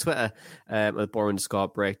questions via Twitter at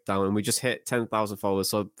 @Boro_breakdown, and we just hit 10,000 followers,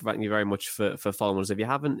 so thank you very much for following us. If you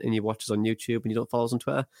haven't and you watch us on YouTube and you don't follow us on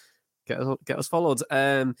Twitter, get us followed.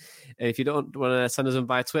 And if you don't want to send us them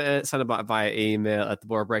via Twitter, send them via email at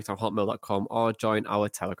theborobreakdown@hotmail.com, or join our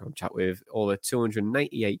Telegram chat with over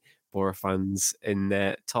 298 Boro fans in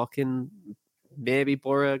there talking maybe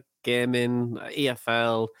Boro gaming,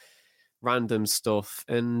 EFL, random stuff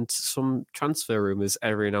and some transfer rumours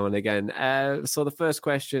every now and again. So the first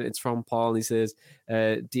question, it's from Paul. He says,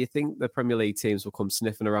 do you think the Premier League teams will come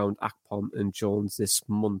sniffing around Akpom and Jones this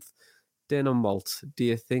month? Dana Malt, do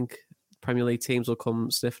you think Premier League teams will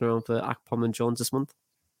come sniffing around for Akpom and Jones this month?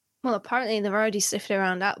 Well, apparently they've already sniffed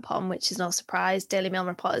around Akpom, which is no surprise. Daily Mail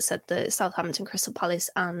reporters said that Southampton, Crystal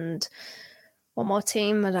Palace and one more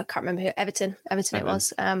team, and I can't remember who, Everton it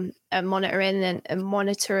was,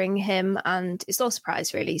 monitoring him, and it's no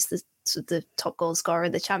surprise really. He's the top goal scorer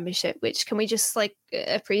in the Championship, which, can we just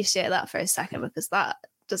appreciate that for a second, because that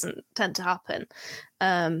doesn't tend to happen.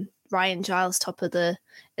 Ryan Giles, top of the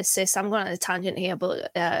assists. I'm going on a tangent here, but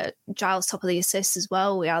Giles, top of the assists as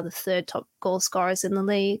well. We are the third top goal scorers in the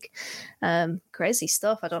league. Crazy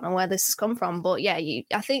stuff. I don't know where this has come from, but yeah,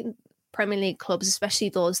 I think Premier League clubs, especially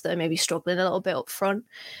those that are maybe struggling a little bit up front,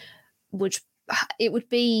 it would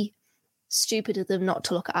be stupid of them not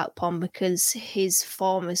to look at Akpom, because his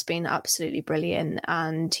form has been absolutely brilliant,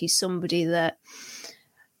 and he's somebody that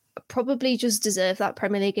probably just deserve that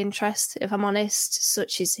Premier League interest, if I'm honest.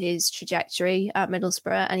 Such is his trajectory at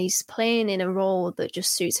Middlesbrough, and he's playing in a role that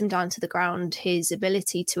just suits him down to the ground. His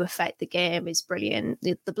ability to affect the game is brilliant.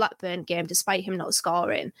 The Blackburn game, despite him not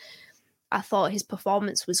scoring, I thought his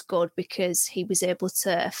performance was good because he was able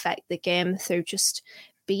to affect the game through just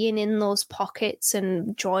being in those pockets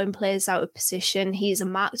and drawing players out of position. He's a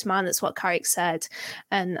marked man, that's what Carrick said.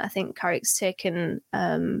 And I think Carrick's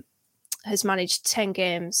has managed 10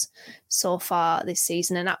 games so far this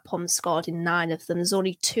season, and Akpom scored in 9 of them. There's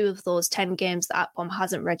only 2 of those 10 games that Akpom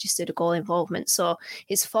hasn't registered a goal involvement. So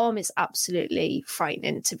his form is absolutely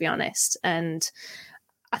frightening, to be honest. And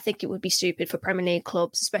I think it would be stupid for Premier League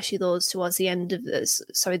clubs, especially those towards the end of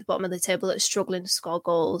the bottom of the table, that are struggling to score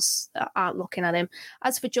goals, that aren't looking at him.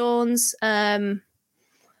 As for Jones,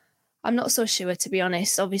 I'm not so sure, to be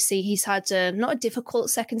honest. Obviously, he's had not a difficult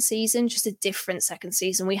second season, just a different second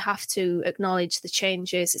season. We have to acknowledge the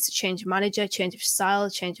changes. It's a change of manager, change of style,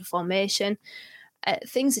 change of formation.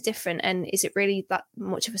 Things are different, and is it really that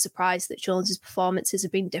much of a surprise that Jones's performances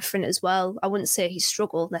have been different as well? I wouldn't say he's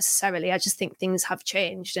struggled necessarily. I just think things have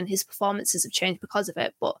changed, and his performances have changed because of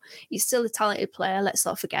it. But he's still a talented player. Let's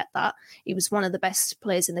not forget that. He was one of the best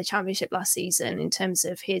players in the Championship last season in terms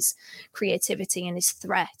of his creativity and his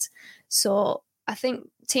threat. So I think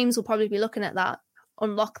teams will probably be looking at that,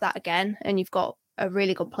 unlock that again, and you've got a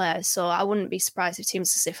really good player. So I wouldn't be surprised if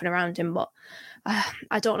teams are sniffing around him, but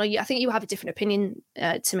I don't know. I think you have a different opinion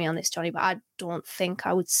to me on this, Johnny, but I don't think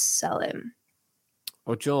I would sell him.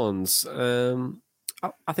 Or Jones.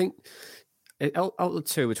 I think out of the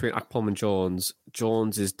two, between Akpom and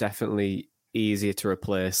Jones is definitely easier to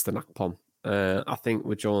replace than Akpom. I think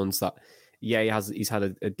with Jones that, yeah, he's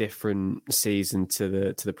had a different season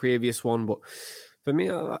to the previous one, but for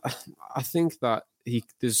me, I think that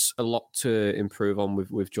there's a lot to improve on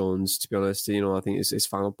with Jones, to be honest. I think his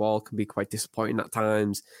final ball can be quite disappointing at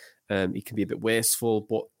times. He can be a bit wasteful,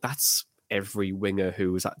 but that's every winger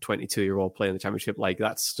who was that 22-year-old playing the Championship. Like,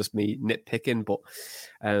 that's just me nitpicking, but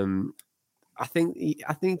I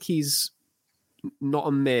think he's not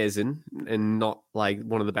amazing and not like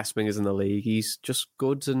one of the best wingers in the league. He's just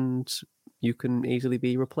good, and you can easily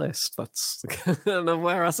be replaced. That's I don't know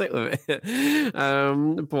where I sit with it.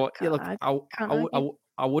 But yeah, look,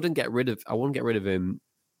 I wouldn't get rid of him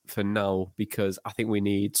for now, because I think we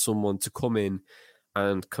need someone to come in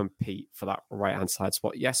and compete for that right hand side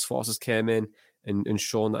spot. Yes, Forces came in and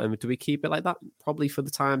shown that. And do we keep it like that? Probably for the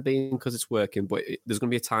time being, because it's working. But there's going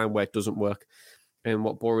to be a time where it doesn't work. And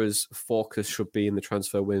what Borough's focus should be in the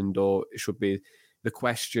transfer window, it should be the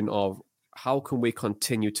question of, how can we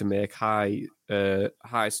continue to make high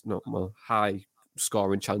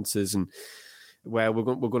scoring chances, and where we're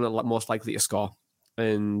going to most likely to score?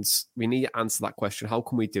 And we need to answer that question. How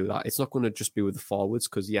can we do that? It's not going to just be with the forwards,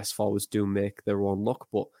 because yes, forwards do make their own luck,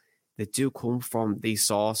 but they do come from these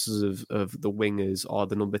sources of the wingers or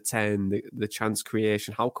the number 10, the chance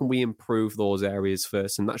creation. How can we improve those areas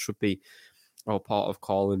first? And that should be our part of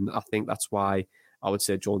call. And I think that's why I would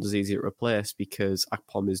say Jones is easier to replace, because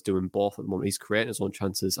Akpom is doing both at the moment. He's creating his own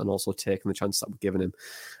chances and also taking the chances that we're giving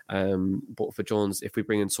him. But for Jones, if we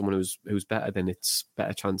bring in someone who's better, then it's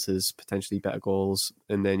better chances, potentially better goals,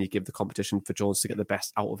 and then you give the competition for Jones to get the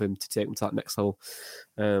best out of him to take him to that next level.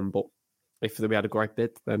 But if we had a great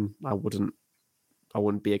bid, then I wouldn't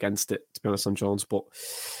be against it, to be honest, on Jones. But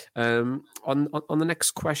on the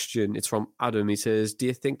next question, it's from Adam. He says, do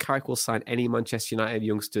you think Carrick will sign any Manchester United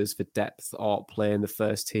youngsters for depth or play in the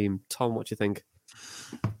first team? Tom, what do you think?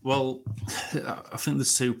 Well, I think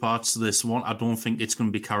there's two parts to this. One, I don't think it's going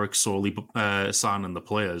to be Carrick solely signing the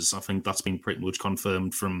players. I think that's been pretty much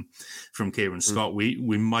confirmed from Kieran Scott. We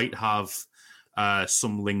might have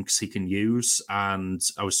some links he can use. And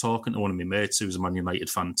I was talking to one of my mates who's a Man United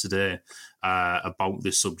fan today about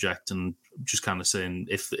this subject, and just kind of saying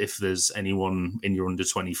if there's anyone in your under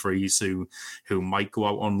 23s who might go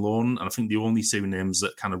out on loan. And I think the only two names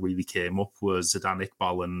that kind of really came up was Zidane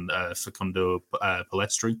Iqbal and Facundo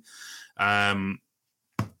Pellistri.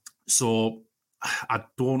 So I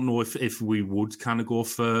don't know if we would kind of go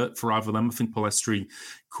for either of them. I think Pellistri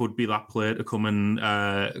could be that player to come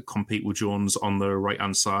and compete with Jones on the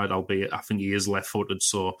right-hand side, albeit I think he is left-footed,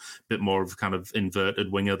 so a bit more of a kind of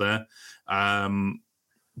inverted winger there.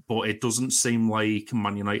 But it doesn't seem like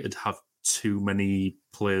Man United have too many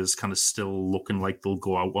players kind of still looking like they'll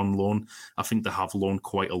go out on loan. I think they have loaned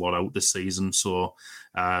quite a lot out this season. So,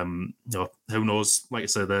 who knows? Like I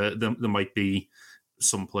said, there might be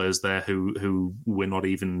some players there who we're not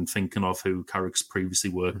even thinking of, who Carrick's previously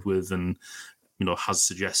worked with and, has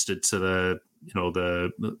suggested to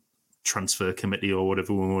the transfer committee or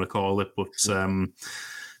whatever we want to call it. But,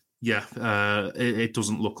 it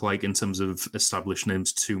doesn't look like, in terms of established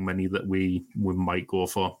names, too many that we might go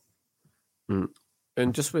for.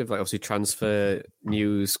 And just with obviously transfer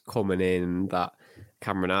news coming in that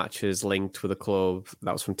Cameron Archer's linked with the club,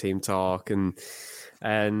 that was from Team Talk, and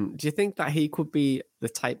do you think that he could be the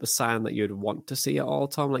type of sign that you'd want to see at all,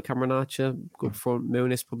 Tom, like Cameron Archer, good front,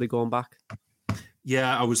 Muniz probably going back?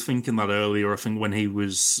 Yeah, I was thinking that earlier. I think when he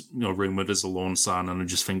was rumoured as a loan sign, and I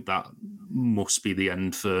just think that must be the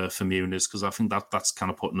end for Muniz, because I think that's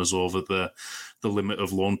kind of putting us over the limit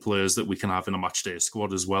of loan players that we can have in a matchday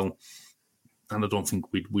squad as well. And I don't think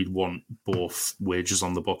we'd want both wages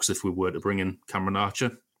on the books if we were to bring in Cameron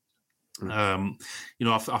Archer. I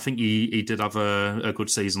think he did have a good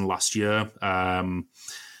season last year. Villa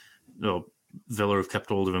have kept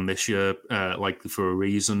hold of him this year, likely for a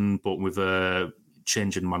reason, but with a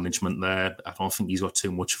change in management there, I don't think he's got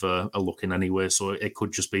too much of a look in anyway. So it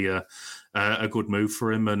could just be a good move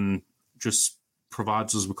for him and just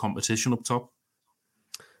provides us with competition up top.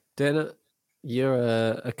 Dana, you're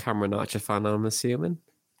a Cameron Archer fan, I'm assuming?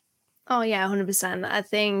 Oh, yeah, 100%. I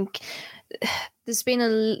think there's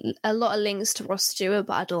been a lot of links to Ross Stewart,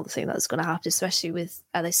 but I don't think that's going to happen, especially with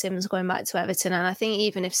Ellis Sims going back to Everton. And I think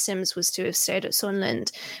even if Sims was to have stayed at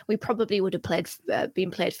Sunderland, we probably would have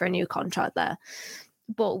been played for a new contract there.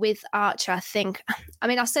 But with Archer, I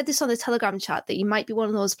said this on the Telegram chat, that he might be one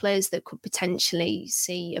of those players that could potentially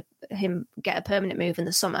see him get a permanent move in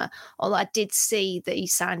the summer. Although I did see that he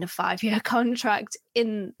signed a 5-year contract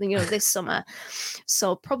in this summer,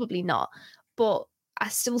 so probably not. But I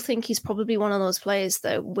still think he's probably one of those players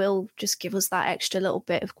that will just give us that extra little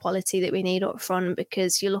bit of quality that we need up front,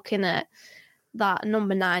 because you're looking at that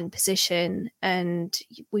number 9 position, and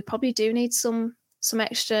we probably do need some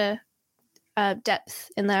extra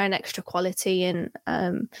depth in there and extra quality. And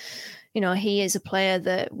he is a player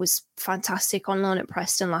that was fantastic on loan at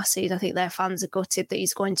Preston last season. I think their fans are gutted that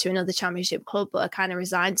he's going to another Championship club, but are kind of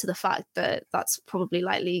resigned to the fact that that's probably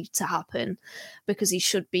likely to happen, because he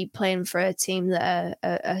should be playing for a team that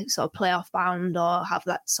are sort of playoff bound or have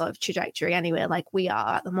that sort of trajectory anyway, like we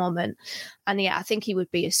are at the moment. And yeah, I think he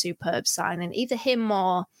would be a superb signing. Either him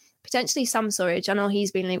or potentially Sam Surridge. I know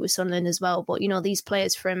he's been linked with Sunderland as well, but these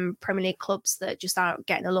players from Premier League clubs that just aren't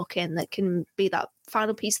getting a look in, that can be that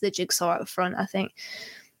final piece of the jigsaw at the front, I think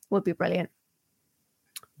would be brilliant.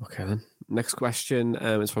 Okay, then. Next question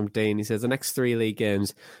is from Dean. He says, the next 3 league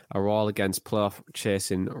games are all against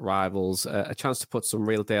playoff-chasing rivals. A chance to put some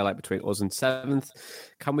real daylight between us and 7th.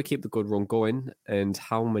 Can we keep the good run going? And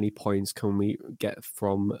how many points can we get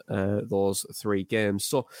from those 3 games?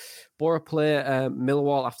 So, Borough play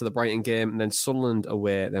Millwall after the Brighton game, and then Sunderland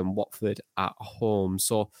away, then Watford at home.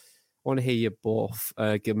 So, I want to hear you both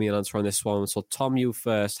give me an answer on this one. So, Tom, you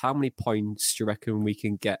first. How many points do you reckon we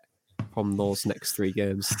can get from those next 3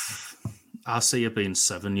 games? I see it being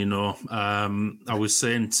 7, I was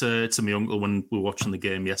saying to my uncle when we were watching the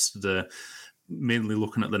game yesterday, mainly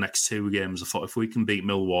looking at the next 2 games, I thought if we can beat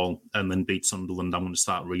Millwall and then beat Sunderland, I'm going to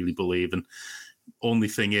start really believing. Only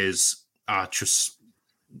thing is,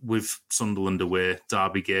 with Sunderland away,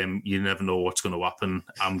 derby game, you never know what's going to happen.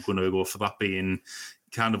 I'm going to go for that being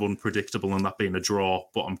kind of unpredictable and that being a draw,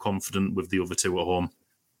 but I'm confident with the other 2 at home.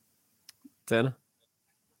 Dana?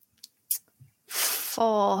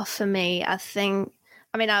 4 for me. I've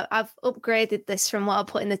upgraded this from what I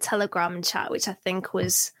put in the Telegram chat, which I think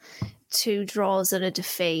was 2 draws and a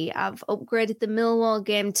defeat. I've upgraded the Millwall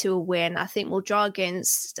game to a win. I think we'll draw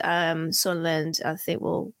against Sunderland. I think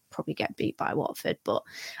we'll probably get beat by Watford. But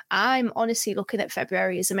I'm honestly looking at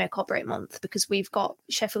February as a make or break month, because we've got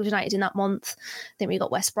Sheffield United in that month. I think we've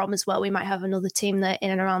got West Brom as well. We might have another team that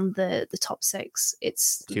in and around the top 6.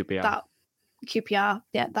 It's QPR. That QPR,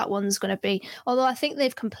 yeah, that one's going to be. Although I think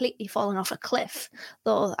they've completely fallen off a cliff,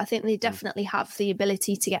 though I think they definitely have the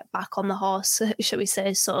ability to get back on the horse, shall we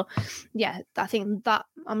say. So, yeah, I think that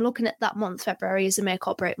I'm looking at that month, February, as a make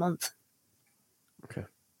or break month. Okay.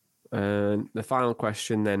 And the final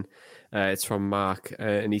question then, it's from Mark,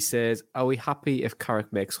 and he says, are we happy if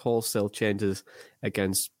Carrick makes wholesale changes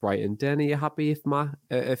against Brighton? Dan, are you happy if Mark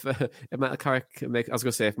Carrick makes, I was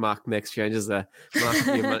going to say if Mark makes changes there.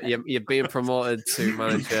 Mark, you're being promoted to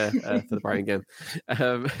manager for the Brighton game.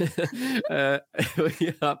 Are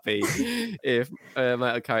you happy if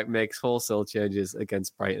Michael Carrick makes wholesale changes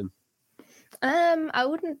against Brighton? I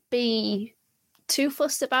wouldn't be too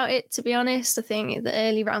fussed about it, to be honest. I think the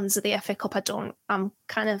early rounds of the FA Cup, I'm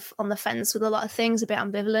kind of on the fence with a lot of things, a bit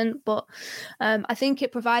ambivalent, but I think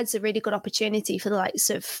it provides a really good opportunity for the likes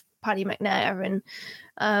of Paddy McNair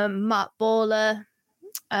and Mark Bowler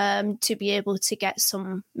to be able to get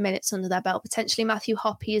some minutes under their belt, potentially Matthew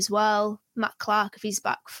Hoppe as well, Matt Clark if he's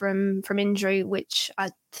back from injury, which I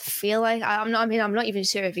feel like I'm not even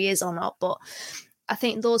sure if he is or not, but I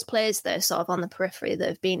think those players that are sort of on the periphery that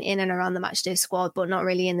have been in and around the matchday squad but not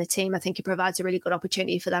really in the team, I think it provides a really good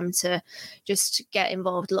opportunity for them to just get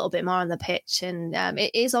involved a little bit more on the pitch. And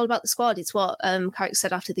it is all about the squad. It's what Carrick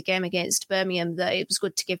said after the game against Birmingham, that it was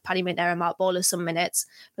good to give Paddy McNair and Mark Bowler some minutes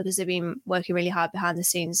because they've been working really hard behind the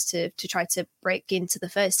scenes to try to break into the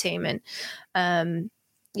first team. And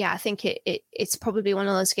yeah, I think it's probably one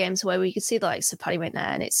of those games where we could see the likes of Paddy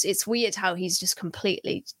McNair, and it's weird how he's just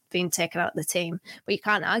completely been taken out of the team, but you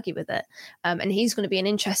can't argue with it. And he's going to be an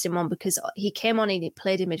interesting one because he came on and he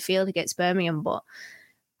played in midfield against Birmingham, but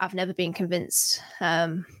I've never been convinced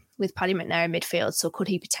with Paddy McNair in midfield. So could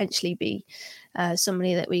he potentially be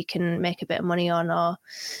somebody that we can make a bit of money on, or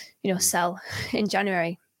sell in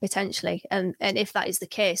January? Potentially. And if that is the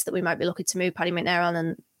case, that we might be looking to move Paddy McNair on,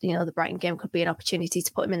 and the Brighton game could be an opportunity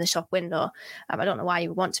to put him in the shop window. I don't know why you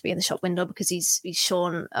would want to be in the shop window, because he's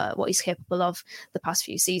shown what he's capable of the past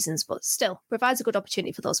few seasons, but still provides a good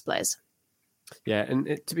opportunity for those players. Yeah,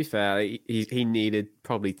 and to be fair, he needed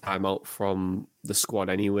probably time out from the squad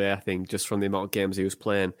anyway, I think, just from the amount of games he was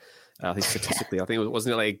playing. I think statistically, I think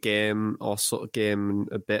wasn't it like a game or sort of game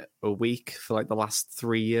a week for like the last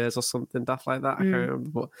 3 years or something, stuff like that. I can't remember,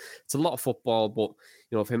 but it's a lot of football.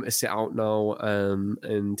 But for him to sit out now,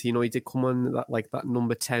 and he did come on that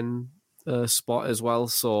number 10 spot as well.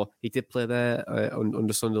 So he did play there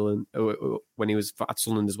under Sunderland when he was at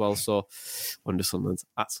Sunderland as well. So under Sunderland,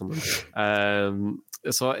 at Sunderland.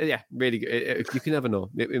 So yeah, really good. You can never know.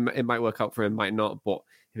 It might work out for him, might not. But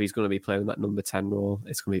if he's going to be playing that number 10 role,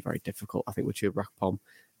 it's going to be very difficult, I think, with Chuba Akpom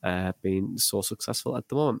being so successful at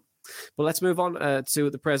the moment. But let's move on to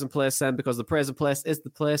the praise and place then, because the praise and place is the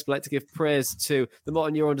place. We like to give praise to the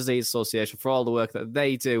Motor Neurone Disease Association for all the work that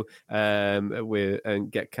they do and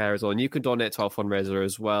get carers on. You can donate to our fundraiser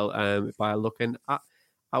as well by looking at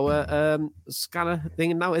our scanner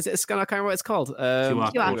thing now. Is it a scanner? I can't remember what it's called.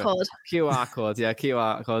 QR code. QR code, yeah,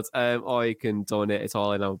 QR codes. Or you can donate it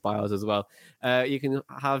all in our bios as well. You can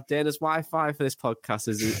have Dana's Wi-Fi for this podcast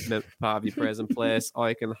as part of your praise and place, or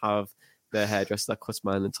you can have the hairdresser that cuts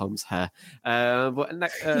mine and Tom's hair.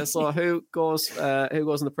 So who goes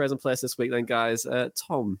in the praise and place this week then, guys?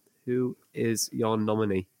 Tom, who is your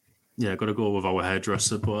nominee? Yeah, got to go with our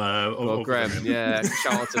hairdresser, but Graham. Yeah,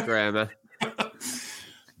 shout out to Graham.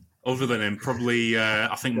 Other than him, probably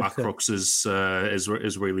I think Matt Crooks is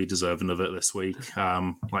really deserving of it this week.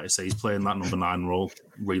 Like I say, he's playing that number 9 role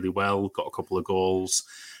really well. Got a couple of goals,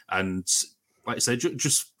 and like I said,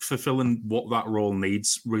 just fulfilling what that role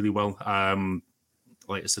needs really well.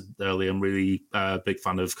 Like I said earlier, I'm really big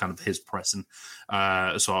fan of kind of his pressing.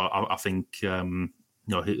 So I think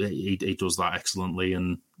he does that excellently,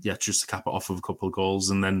 and yeah, just to cap it off with a couple of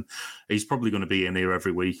goals, and then he's probably going to be in here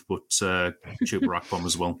every week. But Chuba Akpom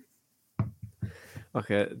as well.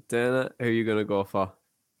 Okay, Dana, who are you going to go for?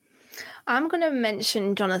 I'm going to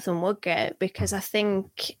mention Jonathan Woodgate because I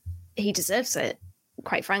think he deserves it,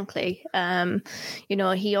 quite frankly.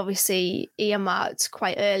 He obviously earmarked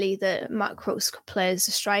quite early that Matt Crooks could play as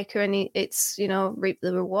a striker, and it's reap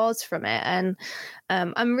the rewards from it. And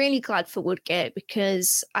I'm really glad for Woodgate,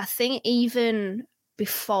 because I think even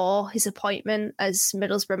before his appointment as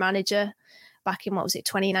Middlesbrough manager back in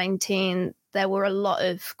 2019, there were a lot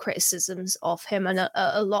of criticisms of him, and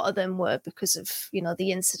a lot of them were because of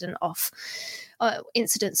the incidents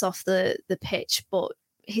off the pitch. But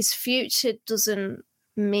his future doesn't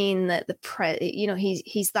mean that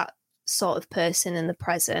he's that sort of person in the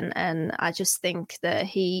present, and I just think that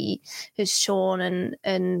he has shown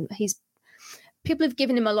and people have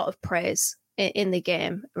given him a lot of praise in the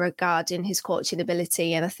game regarding his coaching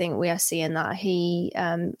ability, and I think we are seeing that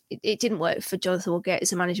it didn't work for Jonathan Woodgate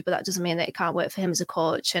as a manager, but that doesn't mean that it can't work for him as a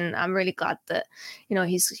coach. And I'm really glad that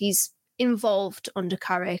he's involved under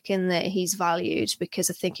Carrick and that he's valued,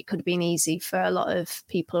 because I think it could have been easy for a lot of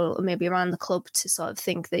people maybe around the club to sort of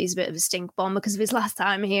think that he's a bit of a stink bomb because of his last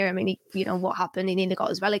time here. I mean, what happened? He nearly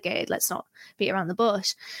got us relegated. Let's not beat around the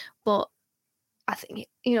bush. But I think,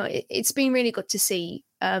 it's been really good to see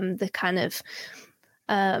the kind of,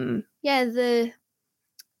 the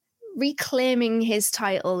reclaiming his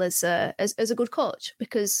title as a good coach,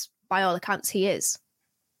 because by all accounts he is.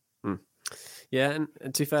 Yeah,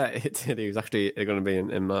 and to be fair, he was actually going to be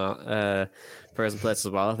in my present place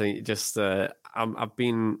as well. I think just I've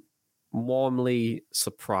been warmly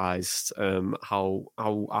surprised how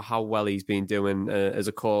well he's been doing as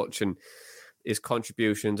a coach and his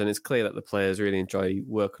contributions, and it's clear that the players really enjoy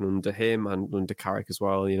working under him and under Carrick as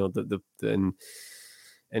well. And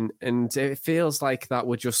it feels like that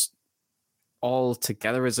we're just all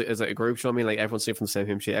together as a group. You know what I mean? Like, everyone's singing from the same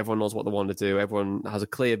hymn sheet. Everyone knows what they want to do. Everyone has a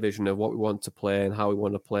clear vision of what we want to play and how we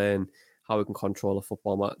want to play and how we can control a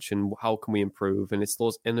football match and how can we improve. And it's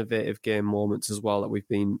those innovative game moments as well that we've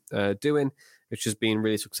been doing, which has been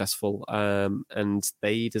really successful. And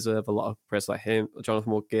they deserve a lot of praise, like him,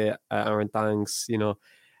 Jonathan Woodgate, Aaron Danks,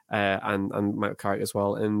 and Michael Carrick as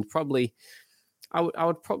well. And probably, I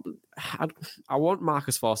want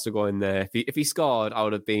Marcus Forss to go in there. If he scored, I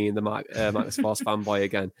would have been the Marcus Forss fanboy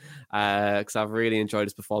again, because I've really enjoyed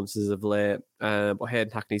his performances of late. But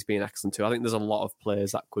Hayden Hackney's been excellent too. I think there's a lot of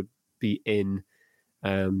players that could be in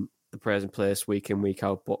the praise and place week in, week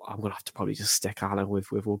out, but I'm going to have to probably just stick Alan with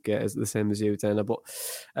Woodgate as the same as you, Dana. But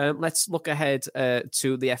let's look ahead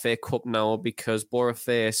to the FA Cup now, because Borough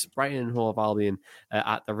face Brighton and Hove Albion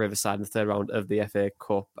at the Riverside in the third round of the FA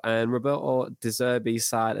Cup. And Roberto De Zerbi's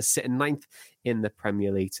side are sitting ninth in the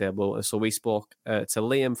Premier League table. So we spoke to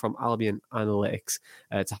Liam from Albion Analytics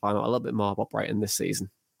to find out a little bit more about Brighton this season.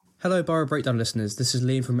 Hello, Borough Breakdown listeners. This is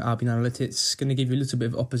Liam from Albion Analytics. Going to give you a little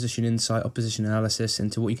bit of opposition insight, opposition analysis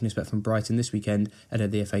into what you can expect from Brighton this weekend ahead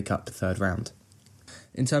of the FA Cup third round.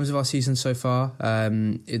 In terms of our season so far,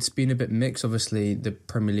 it's been a bit mixed. Obviously, the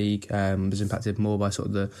Premier League was impacted more by sort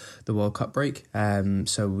of the World Cup break.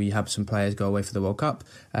 So we have some players go away for the World Cup.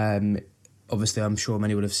 Obviously, I'm sure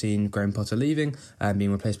many would have seen Graham Potter leaving and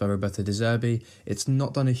being replaced by Roberto De Zerbi. It's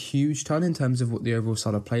not done a huge ton in terms of what the overall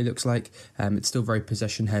style of play looks like. It's still very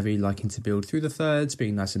possession heavy, liking to build through the thirds,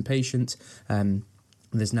 being nice and patient.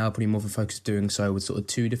 There's now probably more of a focus of doing so with sort of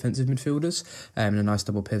two defensive midfielders and a nice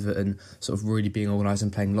double pivot, and sort of really being organised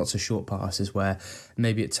and playing lots of short passes where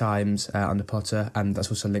maybe at times under Potter, and that's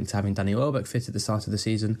also linked to having Danny Welbeck fit at the start of the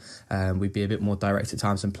season, we'd be a bit more direct at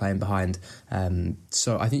times and playing behind.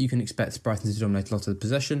 So I think you can expect Brighton to dominate a lot of the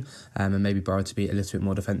possession and maybe Borough to be a little bit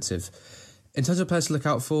more defensive. In terms of players to look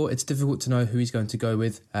out for, it's difficult to know who he's going to go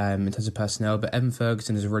with in terms of personnel, but Evan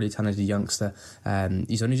Ferguson is a really talented youngster.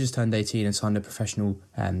 He's only just turned 18 and signed a professional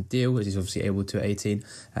deal, as he's obviously able to at 18,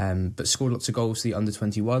 but scored lots of goals for the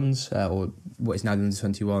under-21s, or what is now the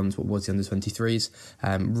under-21s, what was the under-23s.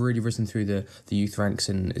 Really risen through the youth ranks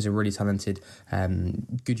and is a really talented,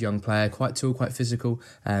 good young player, quite tall, quite physical,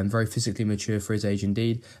 very physically mature for his age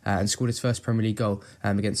indeed, and scored his first Premier League goal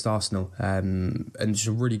against Arsenal, and just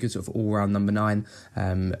a really good sort of all-round number 9,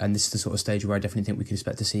 and this is the sort of stage where I definitely think we can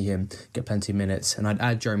expect to see him get plenty of minutes. And I'd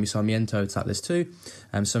add Jeremy Sarmiento to that list too.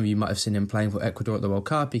 Some of you might have seen him playing for Ecuador at the World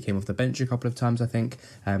Cup. He came off the bench a couple of times, I think.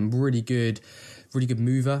 Really good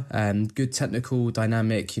mover, good technical,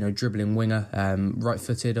 dynamic, dribbling winger,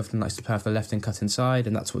 right-footed, often likes to play off the left and cut inside,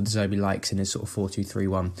 and that's what De Zerbi likes in his sort of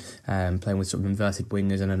 4-2-3-1, playing with sort of inverted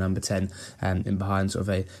wingers and a number 10 in behind sort of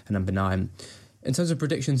a number 9. In terms of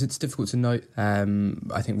predictions, it's difficult to note.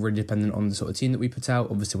 I think really dependent on the sort of team that we put out.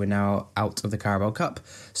 Obviously, we're now out of the Carabao Cup,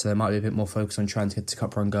 so there might be a bit more focus on trying to get the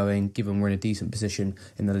cup run going, given we're in a decent position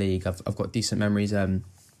in the league. I've got decent memories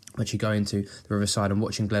actually going to the Riverside and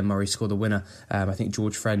watching Glenn Murray score the winner. I think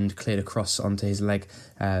George Friend cleared a cross onto his leg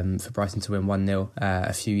for Brighton to win 1-0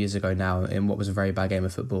 a few years ago now in what was a very bad game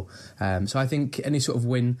of football. So I think any sort of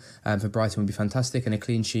win for Brighton would be fantastic, and a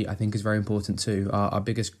clean sheet I think is very important too. Our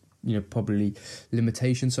biggest probably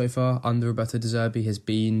limitation so far under Roberto De Zerbi has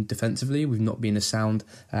been defensively. We've not been as sound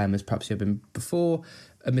as perhaps we have been before.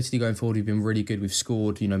 Admittedly, going forward, we've been really good. We've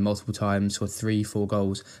scored, multiple times, or 3-4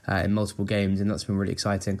 goals in multiple games, and that's been really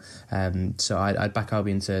exciting. So I'd back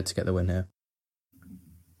Albion to get the win here.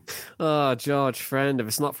 Oh, George, friend. If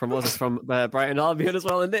it's not from us, it's from Brighton Albion as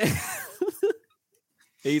well, isn't it?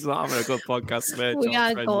 He's not having a good podcast today. We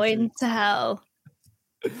are going to hell.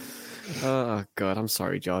 Oh, God. I'm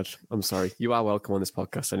sorry, George. I'm sorry. You are welcome on this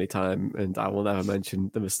podcast anytime, and I will never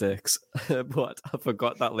mention the mistakes. But I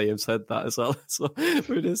forgot that Liam said that as well. So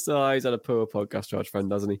we're just, he's had a poor podcast, George,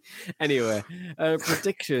 friend, hasn't he? Anyway,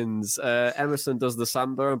 predictions. Emerson does the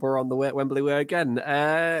Samba, and we're on the way at Wembley way again.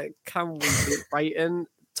 Can we beat Brighton?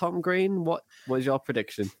 Tom Green, what was your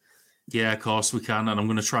prediction? Yeah, of course we can, and I'm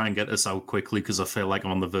going to try and get this out quickly because I feel like I'm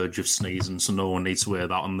on the verge of sneezing, so no one needs to hear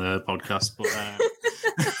that on the podcast. But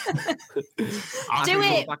do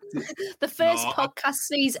it! The first podcast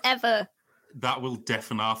sneeze ever. That will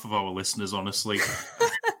deafen half of our listeners, honestly.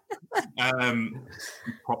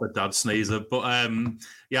 Proper dad sneezer. But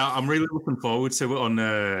yeah, I'm really looking forward to it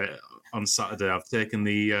on Saturday. I've taken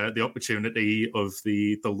the opportunity of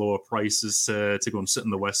the lower prices to go and sit in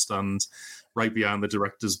the West Stand, right behind the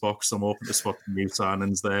director's box. I'm hoping to spot the new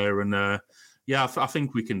signings there, and yeah, I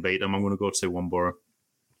think we can beat them. I'm going to go 2-1 Borough.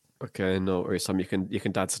 Okay, no worries, Sam. You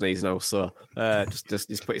can dad sneeze now, so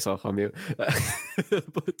just put yourself on mute.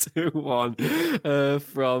 But 2-1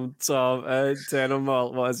 from Tom. Dana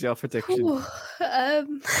Malt, what is your prediction? I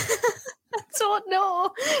don't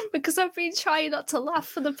know, because I've been trying not to laugh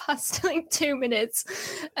for the past 2 minutes.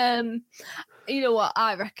 You know what?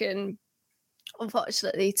 I reckon,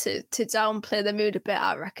 unfortunately, to downplay the mood a bit,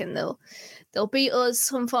 I reckon they'll beat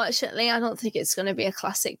us. Unfortunately, I don't think it's going to be a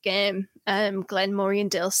classic game. Glenn Murray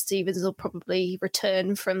and Dale Stephens will probably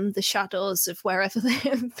return from the shadows of wherever they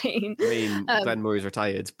have been. I mean, Glenn Murray's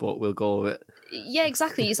retired, but we'll go with it. Yeah,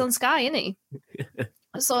 exactly. He's on Sky, isn't he?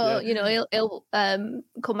 So, you know, he'll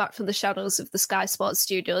come back from the shadows of the Sky Sports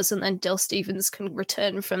studios, and then Dale Stephens can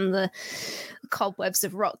return from the cobwebs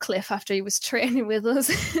of Rockcliffe after he was training with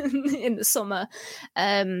us in the summer.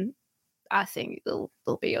 I think they'll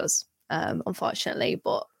be us, unfortunately,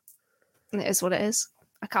 but it is what it is.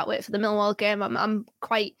 I can't wait for the Millwall game. I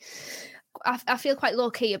feel quite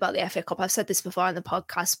low-key about the FA Cup. I've said this before on the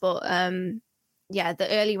podcast, but yeah, the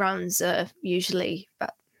early rounds are usually...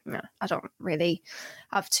 I don't really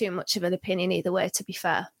have too much of an opinion either way, to be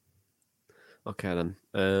fair. Okay, then.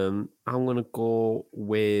 I'm going to go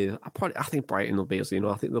with... I think Brighton will beat us.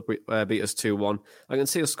 I think they'll beat us 2-1. I can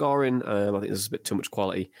see us scoring. I think there's a bit too much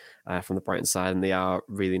quality from the Brighton side, and they are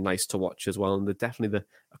really nice to watch as well. And they're definitely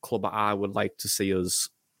a club that I would like to see us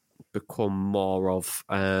become more of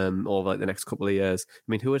over like the next couple of years. I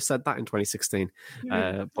mean, who would have said that in 2016?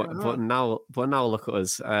 But now look at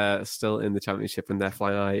us, still in the Championship and they're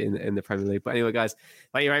flying high in the Premier League. But anyway, guys,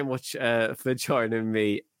 thank you very much for joining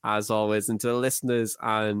me as always, and to the listeners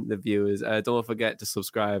and the viewers, don't forget to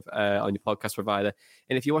subscribe on your podcast provider.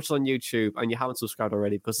 And if you watch it on YouTube and you haven't subscribed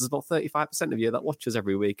already, because there's about 35% of you that watches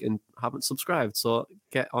every week and haven't subscribed, so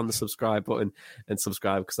get on the subscribe button and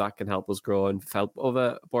subscribe, because that can help us grow and help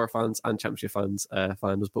other Borough fans and Championship fans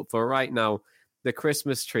find us. But for right now, the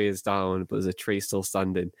Christmas tree is down, but there's a tree still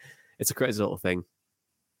standing. It's a crazy little thing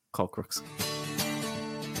called Crooks.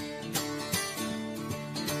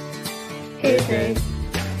 His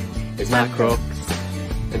it's Matt Crooks,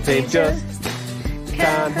 and they just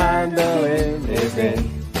can't handle him. His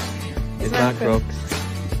name is Matt Crooks.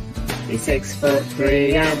 He's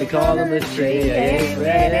 6'3" and they call him the tree. Hey,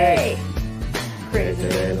 ready? Crazy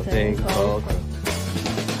little thing called Crooks.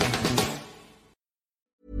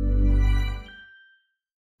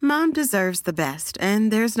 Mom deserves the best,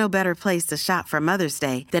 and there's no better place to shop for Mother's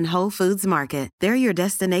Day than Whole Foods Market. They're your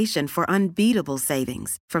destination for unbeatable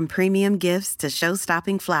savings, from premium gifts to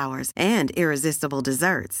show-stopping flowers and irresistible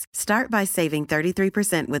desserts. Start by saving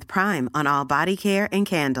 33% with Prime on all body care and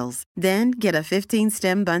candles. Then get a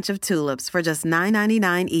 15-stem bunch of tulips for just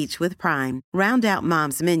 $9.99 each with Prime. Round out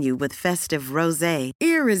Mom's menu with festive rosé,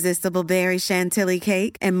 irresistible berry chantilly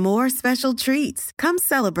cake, and more special treats. Come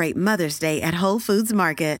celebrate Mother's Day at Whole Foods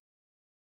Market.